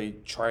 Literally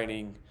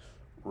training,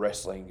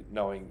 wrestling,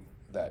 knowing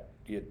that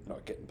you're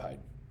not getting paid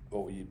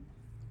or you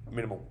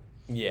minimal.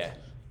 Yeah.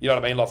 You know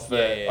what I mean? Like,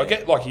 I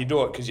get like you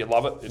do it because you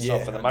love it. It's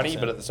not for the 100%. money,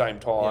 but at the same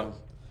time,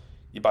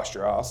 you bust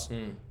your ass.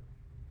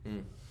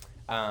 It's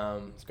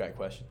a great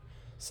question.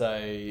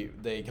 So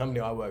the company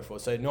I work for,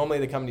 so normally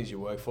the companies you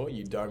work for,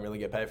 you don't really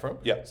get paid from.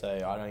 Yeah. So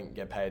I don't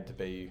get paid to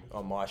be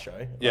on my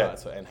show. Yeah.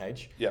 It's for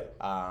NH. Yeah.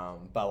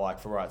 But like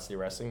for Right City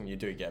Wrestling, you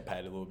do get paid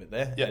a little bit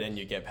there. Yeah. And then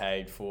you get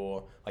paid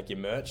for like your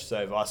merch.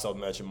 So if I sold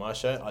merch in my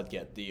show, I'd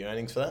get the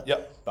earnings for that.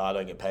 Yeah. But I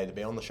don't get paid to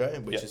be on the show,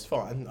 which is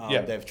fine.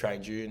 They've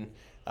trained you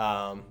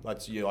and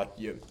you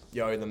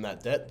owe them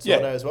that debt sort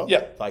of as well.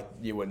 Yeah. Like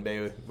you wouldn't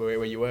be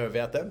where you were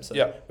without them.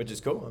 So which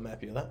is cool. I'm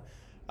happy with that.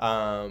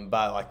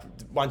 But like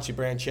once you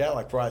branch out,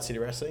 like Riot City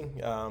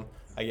Wrestling, I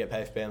get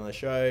paid for being on the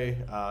show.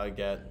 I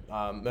get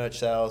merch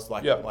sales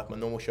like my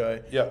normal show.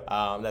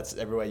 That's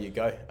everywhere you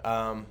go.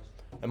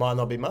 It might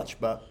not be much,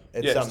 but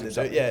it's something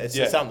to do. It's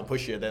just something to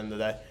push you at the end of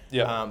the day.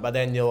 But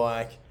then you're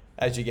like,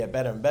 as you get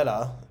better and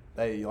better,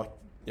 they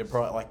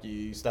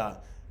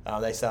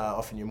start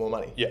offering you more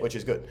money, which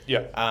is good.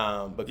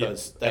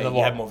 Because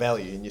you have more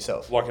value in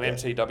yourself. Like an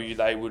MCW,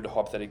 they would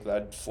hypothetically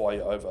they'd fly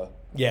you over.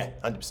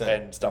 100%.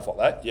 And stuff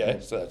like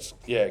that. So that's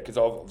because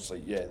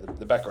obviously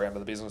the background of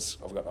the business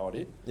I've got no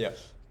idea.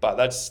 But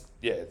that's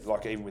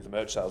like even with the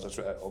merch sales, that's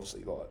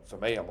obviously like for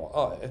me I'm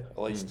like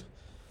at least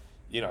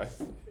you're right.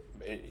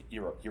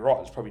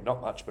 It's probably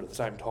not much, but at the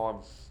same time,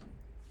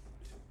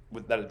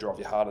 that'd drive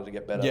you harder to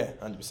get better.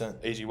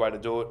 100%. Easy way to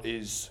do it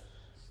is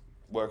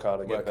work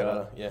harder, get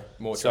better.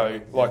 More so,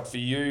 training. Like for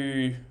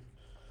you,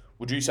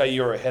 would you say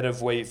you're ahead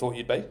of where you thought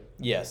you'd be?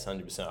 Yes,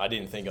 100%. I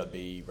didn't think I'd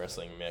be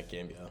wrestling Mount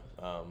Gambier,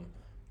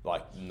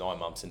 like 9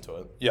 months into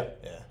it.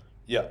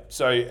 Yeah.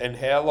 So, and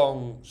how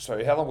long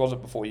was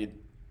it before you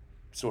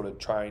sort of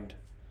trained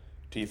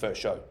to your first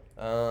show?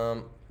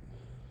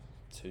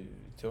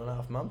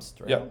 2.5 months,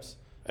 3 months.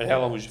 And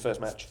how long was your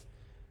first match?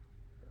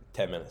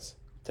 10 minutes.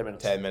 10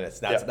 minutes. 10 minutes.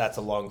 That's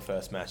a long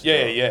first match.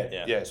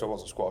 Yeah. So it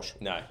wasn't squash.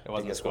 No, it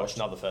wasn't a squash.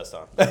 Not the first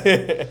time.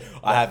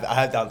 I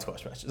have done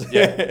squash matches.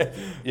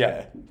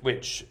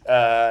 Which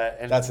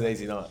and that's an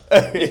easy night.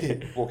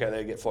 Walk out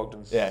there, get flogged,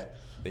 and the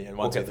end.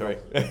 1, 2, 3.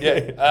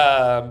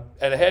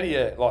 And how do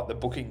you like the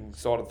booking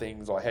side of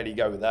things? Like how do you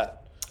go with that?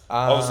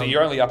 Obviously,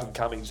 you're only up and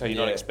coming, so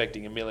you're not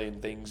expecting a million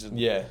things and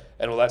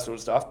all that sort of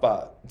stuff.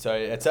 But so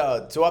it's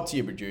up to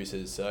your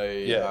producers. So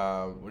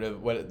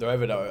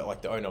whatever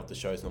the owner of the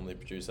show is normally a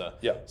producer.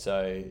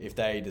 So if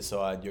they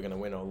decide you're going to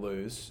win or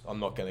lose, I'm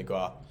not going to go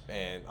up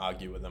and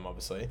argue with them.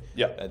 Obviously,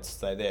 it's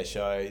their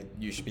show.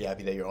 You should be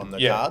happy that you're on the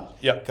card.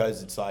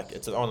 Because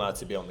it's an honour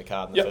to be on the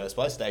card in the first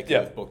place. They could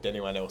have booked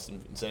anyone else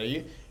instead of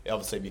you.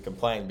 Obviously, if you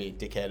complain, be a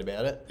dickhead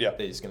about it, they're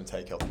just going to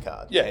take you off the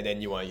card. And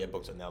then you want to get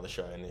booked on another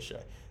show and this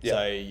show.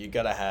 So you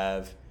got to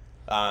have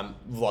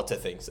lots of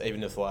things,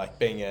 even if like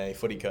being a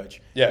footy coach,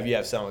 if you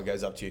have someone who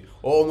goes up to you,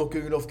 I'm not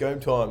good enough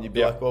game time, you'd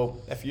be like,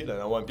 well, F you then,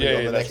 I won't put you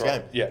on the next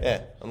game.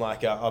 I'm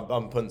like,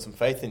 I'm putting some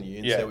faith in you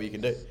and see what you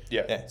can do.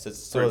 So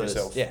it's prove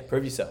yourself.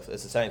 Prove yourself.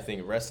 It's the same thing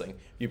in wrestling.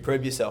 If you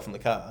prove yourself on the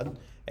card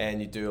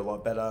and you do a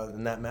lot better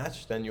than that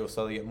match, then you'll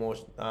slowly get more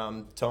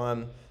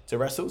time to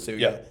wrestle. So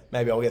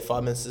maybe I'll get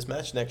 5 minutes this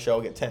match, next show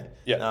I'll get 10.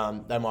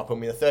 They might put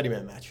me in a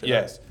 30-minute match for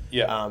those.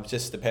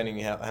 Just depending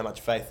how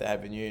much faith they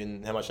have in you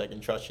and how much they can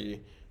trust you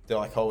they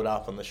like hold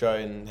up on the show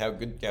and how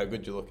good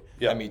you look,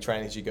 Yeah. how many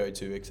trainings you go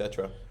to,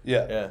 etc.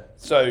 Yeah. Yeah.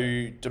 So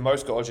do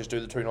most guys just do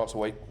the 2 nights a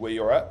week where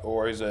you're at,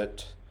 or is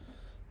it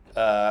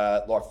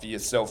like for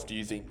yourself? Do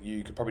you think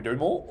you could probably do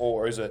more,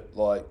 or is it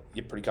like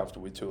you're pretty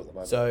comfortable with 2 at the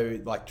moment? So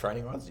like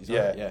training wise,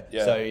 Yeah.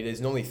 So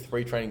there's normally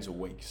 3 trainings a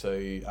week. So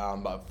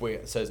but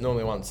there's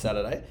normally one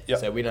Saturday. Yep.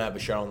 So we don't have a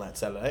show on that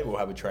Saturday. We'll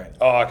have a training.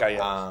 Oh, okay,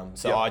 yeah.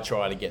 So Yep. I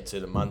try to get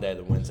to the Monday,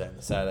 the Wednesday, and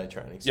the Saturday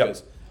trainings Yep.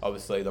 because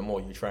obviously the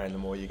more you train, the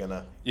more you're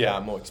gonna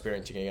more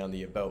experience you're getting under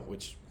your belt,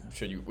 which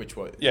you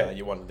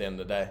want at the end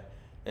of the day.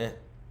 Yeah.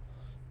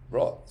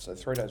 Right. So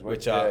 3 days a week.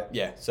 Which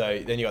so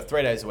then you got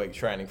 3 days a week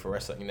training for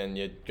wrestling, and then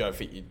you got to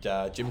fit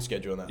your gym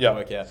schedule and that Yep.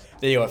 work out.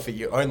 Then you got to fit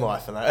your own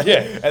life and that. Yeah.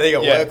 And then you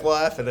got work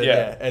life, and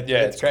then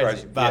it's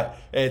crazy. But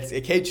Yeah.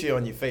 it keeps you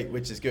on your feet,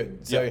 which is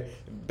good. So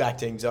back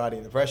to anxiety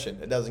and depression,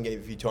 it doesn't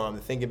give you time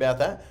to think about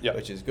that, Yep.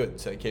 which is good.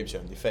 So it keeps you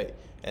on your feet,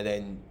 and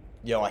then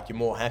you're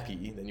more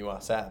happy than you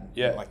are sad.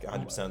 Yeah. Like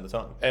 100% of the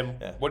time. And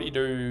what do you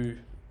do?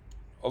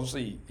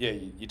 Obviously,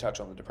 you touch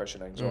on the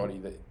depression, anxiety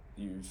that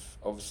you've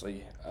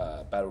obviously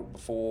battled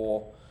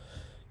before,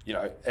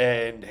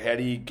 and how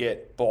do you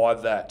get by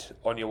that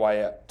on your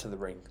way out to the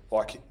ring?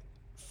 Like,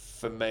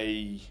 for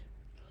me,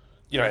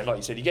 and like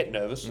you said, you get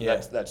nervous. Yeah.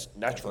 That's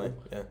natural.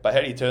 Definitely, yeah. But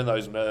how do you turn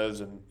those nerves?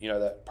 And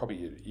that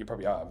you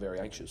probably are very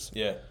anxious.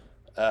 Yeah.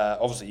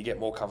 Obviously, you get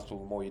more comfortable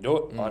the more you do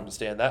it. I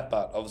understand that,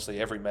 but obviously,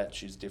 every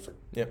match is different.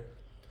 Yep.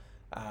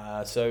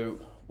 So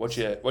What's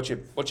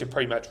your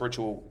pre-match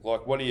ritual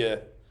like? What do you?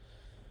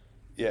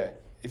 Yeah,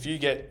 if you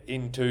get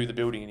into the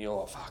building and you're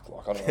like, fuck,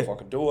 like I don't know if I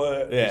can do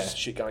it. Yeah. Is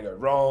shit gonna go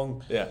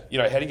wrong? Yeah.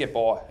 How do you get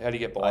by? How do you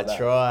get by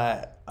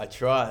that? I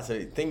try.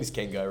 So things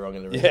can go wrong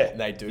in the ring. Yeah. And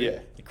they do. Yeah.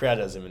 The crowd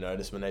doesn't even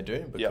notice when they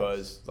do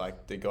because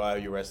like the guy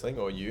you're wrestling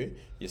or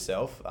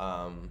yourself,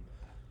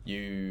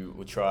 you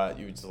will try.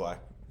 You just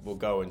we'll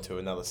go into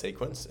another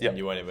sequence and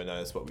you won't even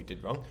notice what we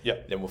did wrong. Yeah.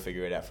 Then we'll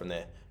figure it out from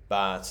there.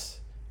 But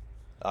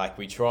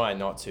we try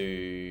not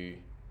to.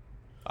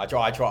 I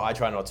try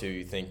not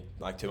to think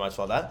too much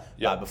like that.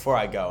 Yeah. But before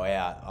I go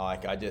out, I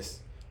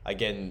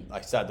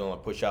start doing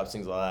push-ups,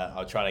 things like that.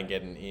 I'll try to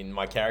get in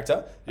my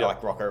character,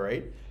 like Rocco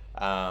Reed,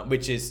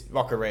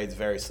 Rocco Reed's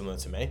very similar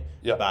to me.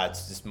 Yeah. But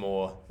it's just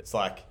more. It's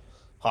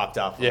hyped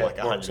up for Yeah,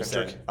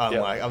 100%.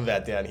 I'm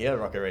about down here.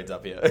 Rocco Reed's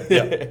up here.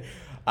 Yeah.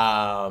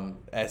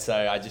 And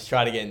so I just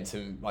try to get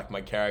into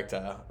my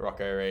character,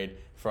 Rocco Reed,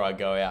 before I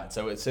go out.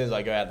 So as soon as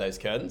I go out those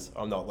curtains,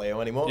 I'm not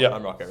Leo anymore. Yeah.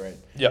 I'm Rocco Reed.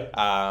 Yeah.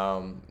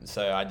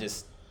 So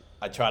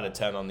I try to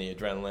turn on the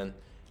adrenaline,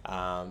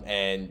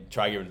 and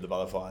try to get rid of the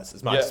butterflies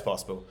as much as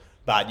possible.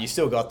 But you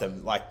still got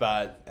them.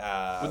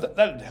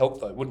 That'd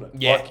help though, wouldn't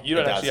it? Yeah, You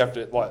don't it actually does.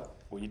 have to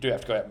well, you do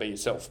have to go out and be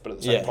yourself, but at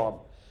the same time,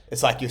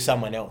 it's like you're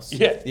someone else.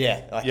 Yeah.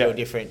 Yeah. You're a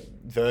different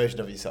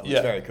version of yourself. Yeah.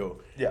 It's very cool.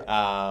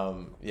 Yeah.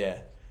 Yeah.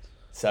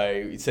 So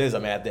as soon as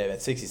I'm out there,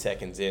 about 60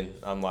 seconds in,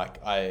 I'm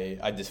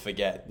I just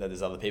forget that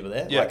there's other people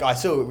there. Yeah. I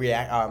still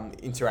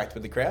interact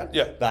with the crowd.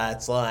 Yeah. But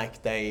it's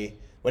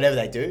whatever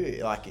they do,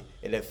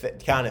 it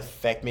can't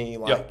affect me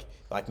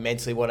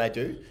mentally what I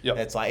do. Yeah.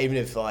 It's even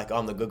if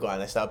I'm the good guy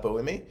and they start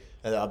booing me,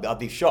 I'll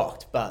be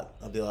shocked, but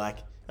I'll be like,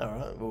 all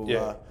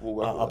right,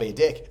 I'll be a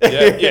dick.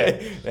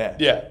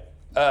 Yeah.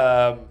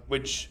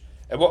 What's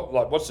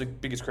the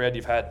biggest crowd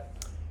you've had?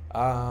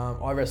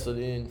 I wrestled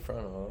in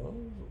front of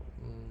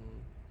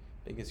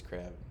biggest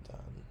crowd done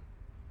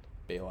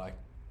be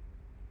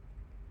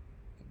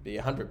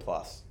 100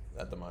 plus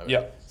at the moment.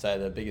 Yeah. So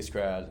the biggest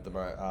crowd at the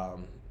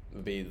moment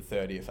would be the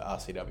 30th for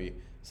RCW.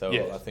 So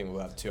I think we'll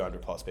have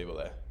 200 plus people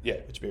there. Yeah.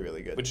 Which would be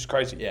really good. Which is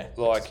crazy. Yeah.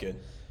 Like, which is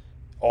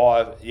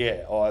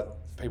good.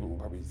 People will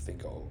probably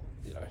think,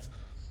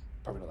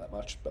 probably not that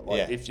much, but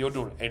if you're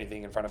doing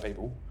anything in front of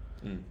people,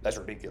 that's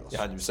ridiculous.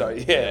 100%. So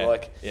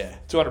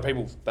 200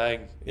 people,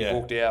 bang, you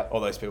walked out. All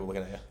those people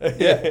looking at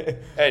you. Yeah,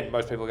 and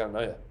most people are going to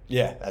know you.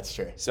 Yeah, that's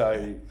true.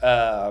 So,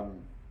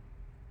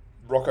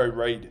 Rocco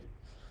Reed,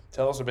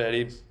 tell us about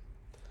him.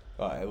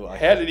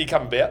 How did he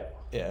come about?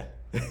 Yeah.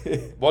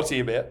 What's he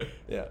about?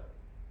 Yeah.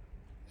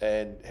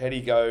 And how do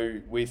you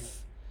go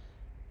with,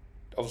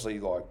 obviously,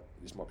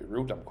 this might be a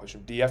real dumb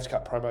question, do you have to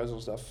cut promos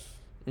and stuff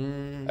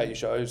at your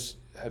shows?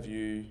 Have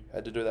you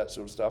had to do that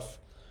sort of stuff?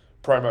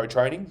 Promo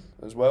training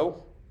as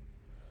well?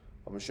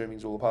 I'm assuming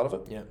he's all a part of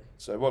it. Yeah.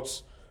 So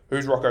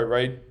who's Rocco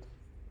Reed?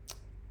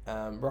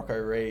 Rocco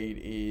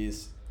Reed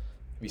is,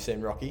 have you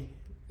seen Rocky?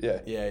 Yeah.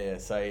 Yeah.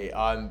 So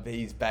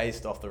he's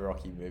based off the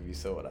Rocky movie,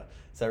 sort of.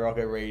 So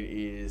Rocco Reed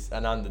is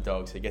an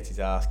underdog, so he gets his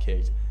ass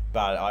kicked.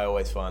 But I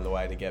always find a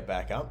way to get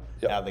back up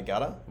out of the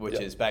gutter, which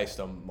is based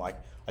on,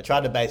 I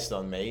try to base it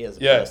on me as a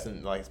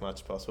person, as much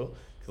as possible.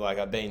 Because,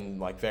 I've been,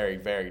 very,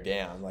 very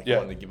down,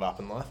 wanting to give up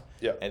in life.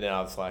 Yeah. And then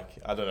I was I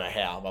don't know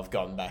how, but I've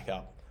gotten back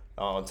up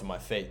onto my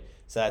feet.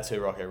 So that's who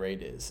Rocco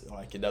Reed is.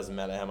 It doesn't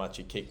matter how much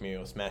you kick me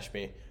or smash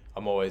me,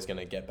 I'm always going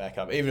to get back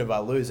up. Even if I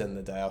lose in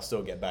the day, I'll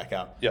still get back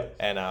up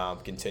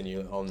and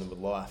continue on with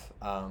life.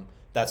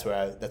 That's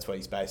what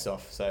he's based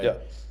off. So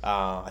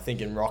I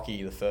think in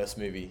Rocky, the first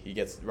movie,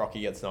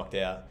 Rocky gets knocked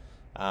out,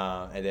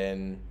 and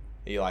then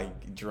he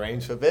like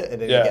dreams for a bit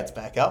and then Yeah. he gets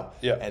back up.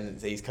 Yeah. And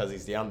he's because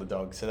he's the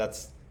underdog. So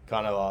that's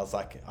kind of, I was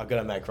like, I've got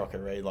to make Rocket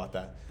read like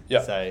that.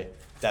 Yeah. So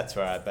that's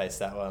where I based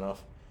that one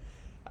off.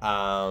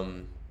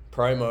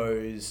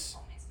 Promos,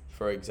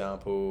 for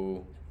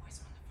example,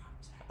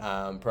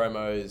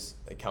 promos,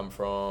 they come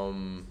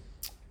from...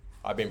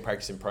 I've been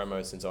practicing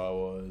promos since I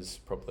was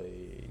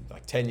probably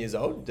like 10 years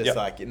old, just Yep.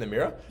 like in the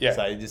mirror. Yeah.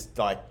 So you just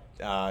like,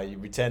 you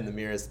pretend the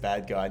mirror's the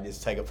bad guy and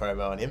just take a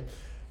promo on him.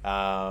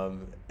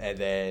 And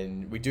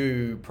then we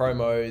do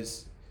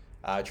promos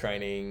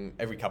training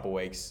every couple of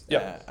weeks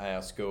Yep. at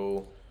our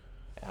school.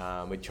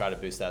 We try to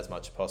boost that as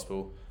much as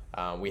possible.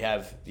 We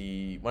have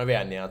one of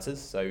our announcers,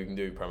 so we can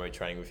do promo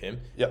training with him.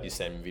 Yep. You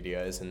send him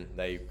videos and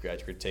they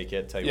critique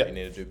it, tell you Yep. what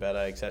you need to do better,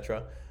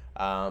 etc.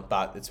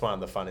 But it's one of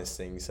the funnest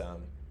things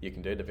you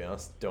can do, to be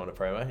honest, doing a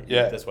promo.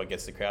 Yeah. That's what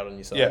gets the crowd on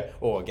your side, Yeah.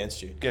 or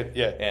against you. Good.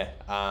 Yeah.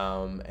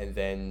 Yeah. And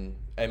then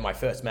in my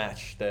first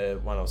match, the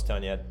one I was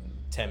telling you had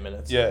 10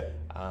 minutes. Yeah.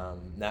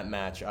 That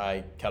match,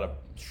 I cut a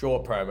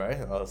short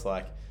promo. I was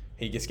like,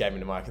 he just gave me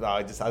the mic. He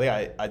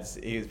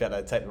was about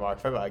to take the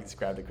microphone, but I just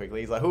grabbed it quickly.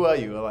 He's like, "Who are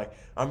you?" I'm like,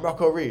 "I'm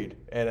Rocco Reed."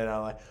 And then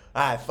I'm like,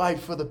 "I fight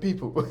for the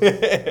people." What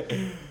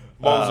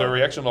was the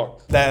reaction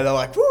like? They're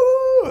like, "Woo!"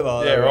 Like,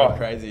 Yeah, they're right.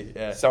 crazy.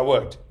 Yeah. So it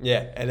worked.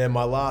 Yeah, and then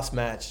my last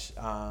match,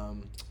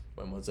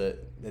 when was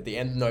it? At the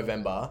end of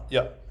November.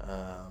 Yeah.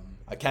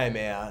 I came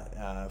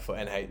out for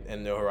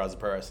New Horizon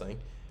Pro Wrestling.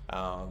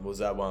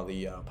 Was at one of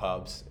the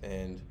pubs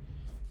and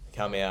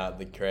come out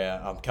the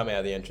crowd. Come out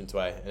of the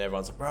entranceway and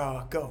everyone's like,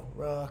 Rocco.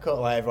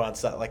 Like everyone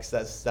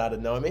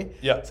started knowing me.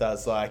 Yeah. So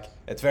it's like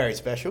it's very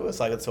special. It's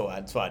like that's what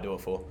I do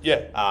it for.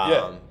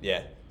 Yeah.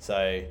 Yeah.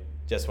 So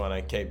just want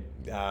to keep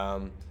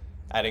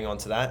adding on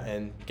to that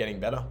and getting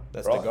better.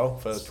 That's the Right. goal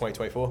for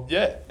 2024.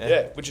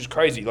 Yeah. Which is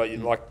crazy. Like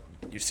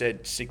you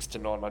said, 6 to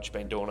 9 months you've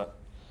been doing it,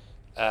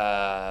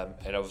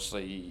 and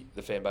obviously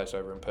the fan base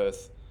over in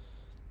Perth,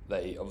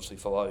 they obviously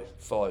follow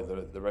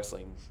the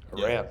wrestling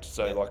Yeah. around.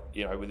 So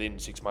Yeah. like within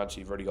 6 months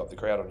you've already got the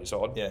crowd on your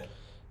side.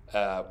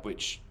 Yeah.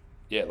 Which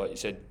like you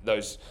said,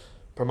 those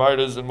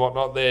promoters and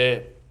whatnot,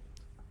 they're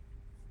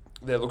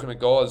looking at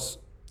guys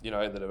that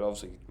are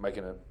obviously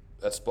making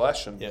a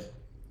splash, and Yeah.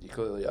 you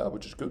clearly are,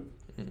 which is good.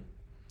 Mhm.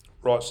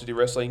 Right, City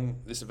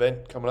Wrestling, this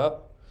event coming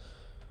up.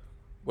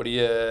 What are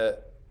you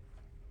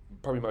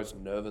probably most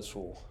nervous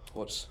for?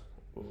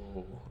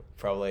 Ooh,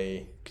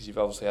 probably. Because you've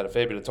obviously had a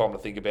fair bit of time to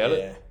think about Yeah.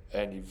 it,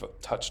 and you've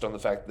touched on the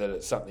fact that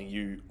it's something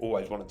you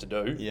always wanted to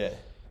do. Yeah.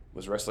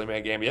 Was wrestling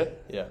Mount Gambier,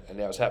 Yeah. and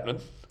now it's happening.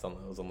 It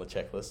was on the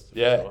checklist. for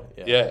Yeah, sure.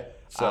 yeah.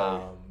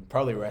 So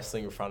Probably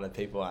wrestling in front of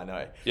people I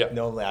know. Yeah.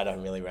 Normally I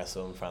don't really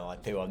wrestle in front of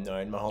like people I've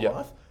known my whole Yeah.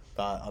 life,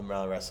 but I'm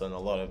really wrestling a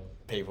lot of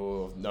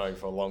people I've known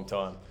for a long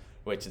time,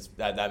 which is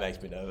that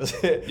makes me nervous.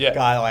 Yeah.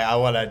 I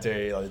want to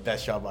do like the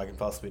best job I can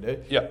possibly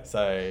do. Yeah.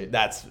 So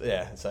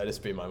So this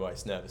would be my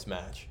most nervous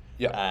match.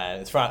 Yeah.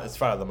 And it's front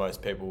of the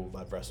most people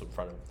I've wrestled in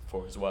front of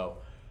before as well.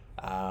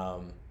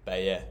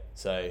 But yeah,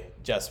 so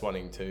just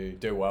wanting to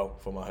do well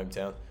for my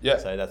hometown. Yeah.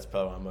 So that's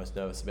probably what I'm most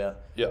nervous about.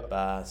 Yeah.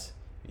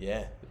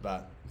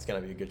 But it's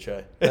going to be a good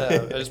show.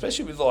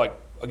 especially with I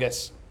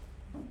guess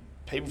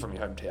people from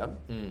your hometown.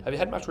 Mm. Have you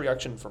had much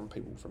reaction from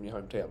people from your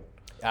hometown?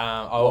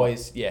 I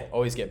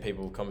always get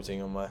people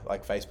commenting on my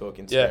like Facebook,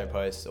 Instagram Yeah.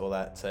 posts, all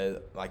that.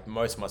 So like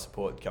most of my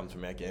support comes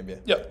from Mount Gambier.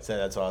 Yep. So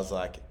that's why I was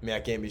like,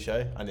 Mount Gambier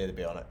show, I need to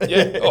be on it.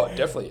 Yeah. Oh,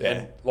 definitely.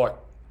 Yeah. And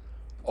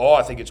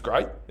I think it's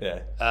great. Yeah.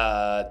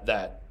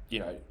 That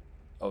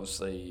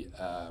obviously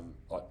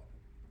like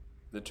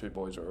the two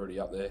boys are already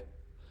up there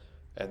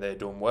and they're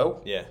doing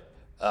well. Yeah.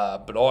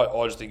 But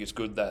I just think it's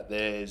good that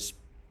there's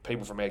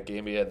people from Mount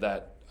Gambier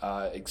that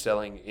are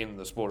excelling in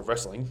the sport of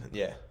wrestling,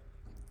 Yeah.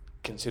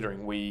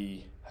 considering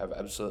we have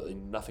absolutely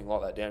nothing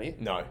like that down here.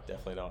 No,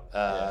 definitely not.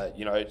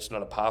 It's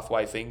not a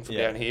pathway thing from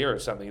Yeah. down here.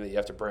 It's something that you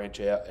have to branch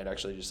out and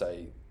actually just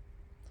say,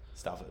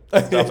 Stuff it.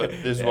 stuff it.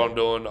 This is Yeah. what I'm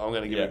doing. I'm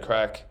going to give it Yeah. a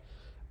crack.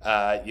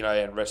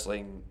 And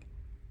wrestling,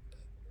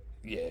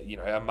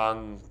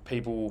 among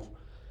people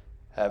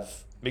have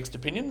mixed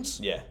opinions.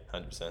 Yeah,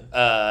 100%.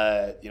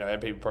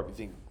 And people probably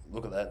think,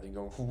 look at that, and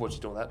go, what's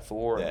he doing that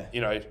for? Yeah.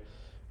 And,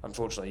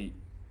 unfortunately,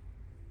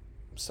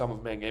 some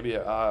of Mount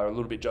Gambier are a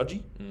little bit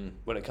judgy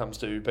when it comes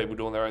to people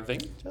doing their own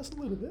thing. Just a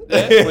little bit.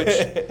 Yeah, which,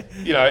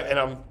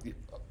 and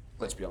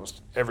let's be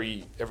honest,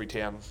 every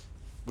town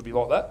would be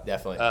like that.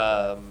 Definitely.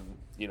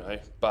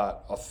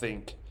 But I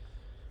think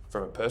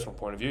from a personal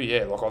point of view,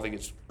 I think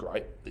it's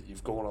great that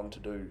you've gone on to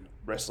do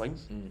wrestling,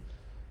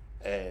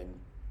 and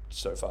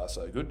so far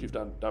so good. You've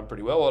done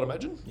pretty well, I'd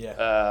imagine.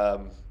 Yeah.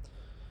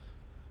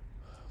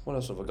 What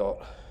else have I got?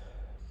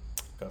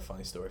 Got a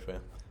funny story for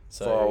you.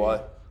 Far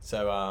away.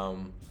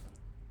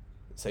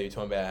 So you're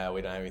talking about how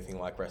we don't have anything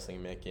like wrestling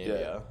in Mount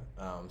Gambier.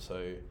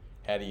 So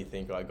how do you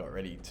think I got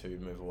ready to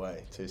move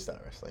away to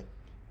start wrestling?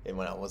 And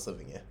when I was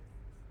living here.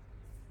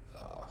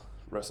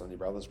 Wrestling your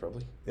brothers,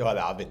 probably. Oh, no,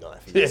 I've been doing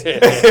that for years.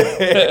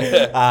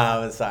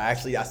 So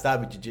actually, I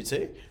started with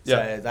jiu-jitsu.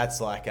 So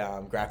that's like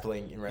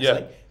grappling in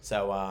wrestling.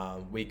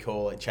 So we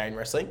call it chain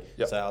wrestling.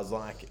 So I was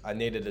like, I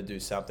needed to do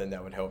something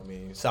that would help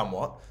me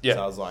somewhat. So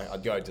I was like,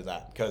 I'd go to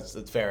that because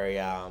it's very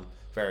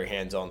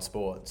hands-on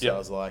sport. So I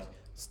was like,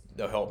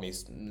 they'll help me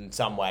in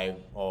some way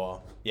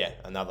or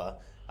another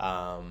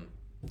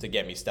to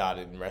get me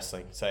started in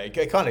wrestling. So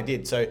it kind of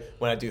did. So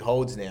when I do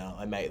holds now,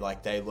 I make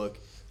like they look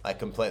like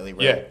completely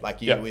real.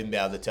 Like you wouldn't be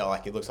able to tell.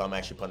 Like it looks like I'm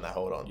actually putting that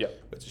hold on.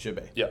 Which it should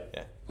be. Yeah.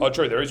 Oh,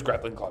 true. There is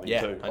grappling climbing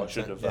too. I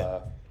should have.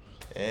 I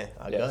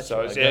got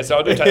so you. So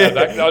I do take that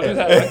back. I do take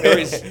that back. There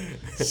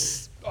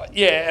is.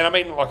 And I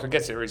mean, like I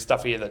guess there is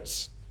stuff here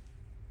that's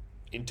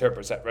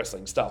interprets that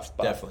wrestling stuff.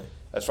 But definitely.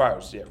 As far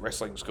as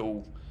wrestling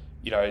school,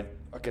 I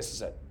guess it's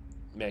that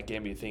Mount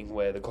Gambier thing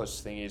where the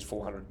closest thing is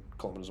 400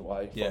 kilometres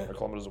away, 500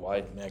 kilometres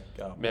away.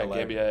 Mount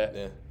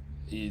Gambier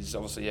is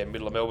obviously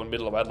middle of Melbourne,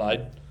 middle of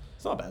Adelaide.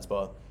 It's not a bad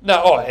spot.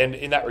 No, and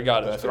in that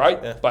regard, it's great.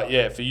 Yeah.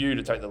 But for you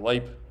to take the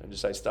leap and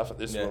just say stuff at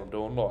this is what I'm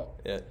doing,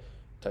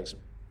 take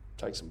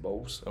some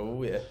balls.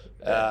 Oh yeah.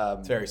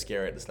 It's very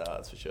scary at the start,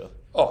 that's for sure.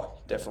 Oh,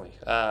 definitely.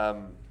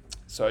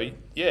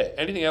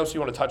 Anything else you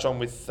want to touch on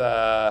with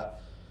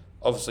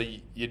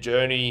obviously your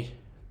journey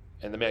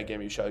and the Mount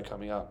Gambier show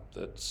coming up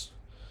that's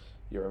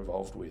you're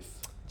involved with?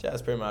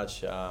 That's pretty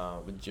much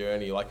the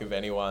journey. Like with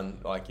anyone,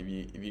 like if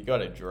you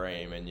got a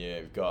dream and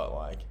you've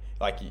got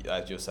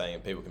as you're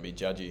saying, people can be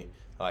judgy.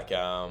 Like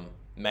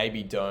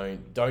maybe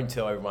don't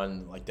tell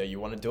everyone like that you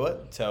want to do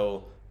it.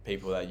 Tell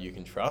people that you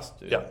can trust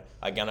who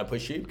are gonna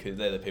push you because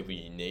they're the people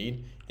you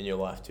need in your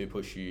life to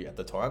push you at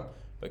the time.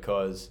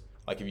 Because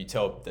like if you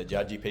tell the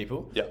judgy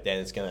people, then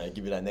it's gonna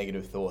give you that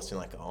negative thoughts and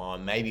like, oh,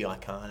 maybe I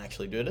can't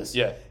actually do this.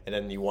 And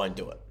then you won't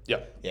do it.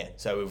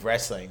 So with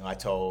wrestling, I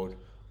told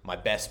my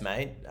best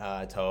mate,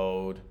 I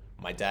told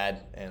my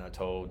dad, and I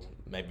told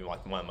maybe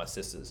like one of my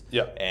sisters.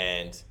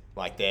 And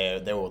like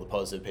they're all the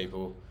positive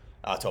people.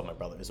 I told my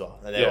brother as well.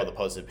 And they're all the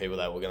positive people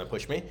that were going to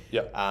push me.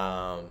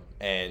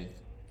 And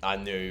I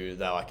knew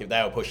that like if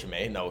they were pushing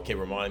me and they would keep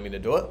reminding me to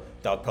do it,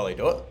 they'd probably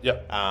do it.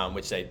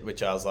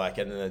 Which I was like,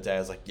 at the end of the day, I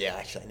was like,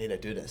 actually I need to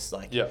do this.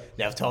 Like now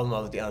I've told them I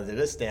was going to do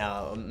this.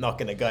 Now I'm not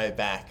going to go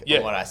back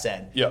on what I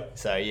said.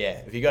 So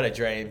if you got a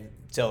dream,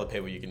 tell the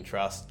people you can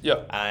trust.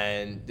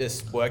 And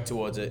just work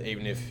towards it,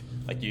 even if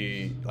like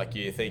you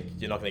think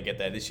you're not going to get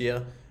there this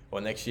year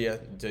or next year.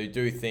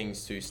 Do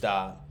things to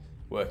start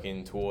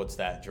working towards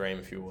that dream,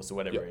 if you will, so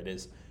whatever it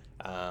is.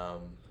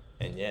 And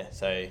I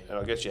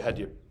guess you had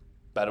your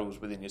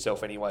battles within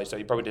yourself anyway, so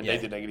you probably didn't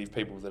need the negative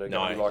people that are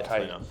going to be like,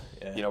 hey,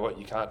 you know what,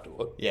 you can't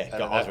do it. I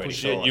was already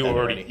sure. You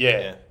already,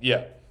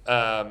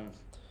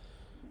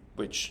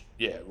 which,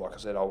 like I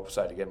said, I'll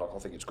say it again, like I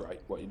think it's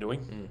great what you're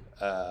doing.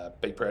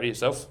 Be proud of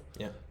yourself.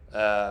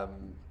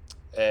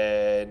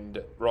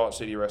 And Riot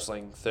City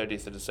Wrestling,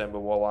 30th of December,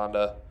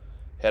 Wallanda.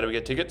 How do we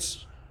get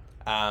tickets?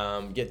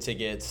 Get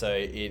tickets, so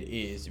it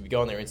is, if you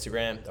go on their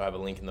Instagram, they'll have a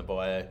link in the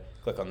bio,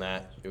 click on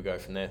that, you'll go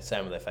from there,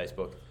 same with their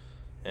Facebook.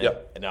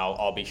 And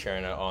I'll be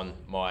sharing it on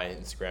my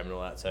Instagram and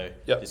all that, so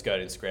just go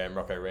to Instagram,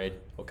 Rocco Reed,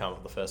 will come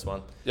up with the first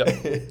one. Like I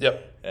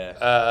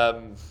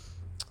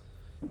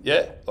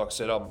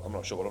said, I'm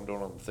not sure what I'm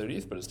doing on the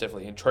 30th, but it's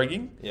definitely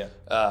intriguing.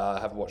 I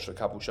have watched a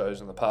couple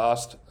shows in the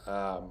past.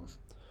 I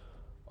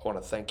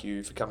want to thank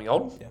you for coming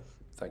on.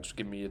 Thanks for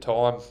giving me your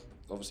time.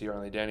 Obviously, you're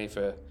only down here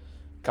for a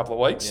couple of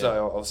weeks,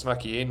 so I'll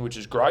smack you in, which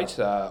is great.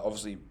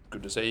 Obviously,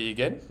 good to see you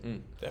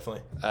again.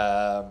 Definitely.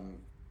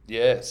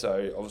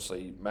 So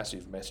obviously,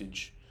 massive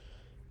message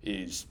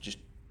is just,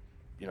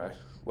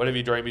 whatever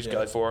your dream is,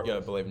 go for it. You got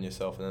to believe in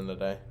yourself at the end of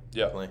the day.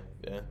 Definitely.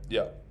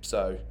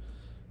 So,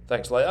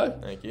 thanks, Leo.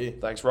 Thank you.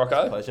 Thanks,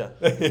 Rocco. Pleasure.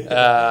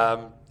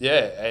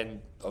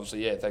 And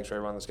obviously, thanks for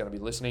everyone that's going to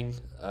be listening.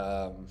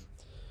 I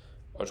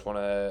just want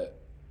to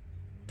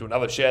do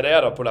another shout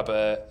out. I put up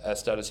a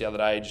status the other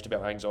day just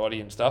about anxiety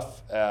and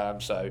stuff.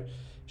 So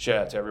shout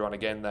out to everyone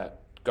again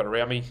that got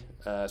around me,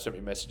 sent me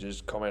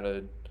messages,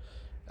 commented,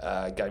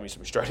 gave me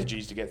some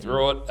strategies to get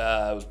through it. It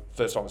was the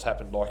first time it's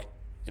happened like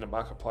in a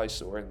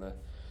marketplace or in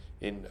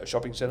a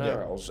shopping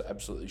centre. I was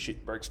absolutely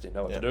shit bricks, didn't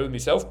know what to do with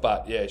myself.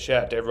 But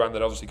shout out to everyone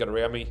that obviously got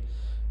around me.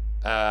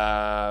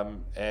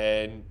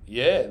 And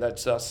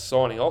that's us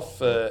signing off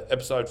for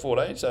episode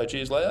 14. So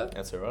cheers, Leo.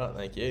 That's all right.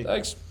 Thank you.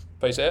 Thanks.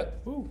 Peace out.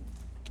 Woo.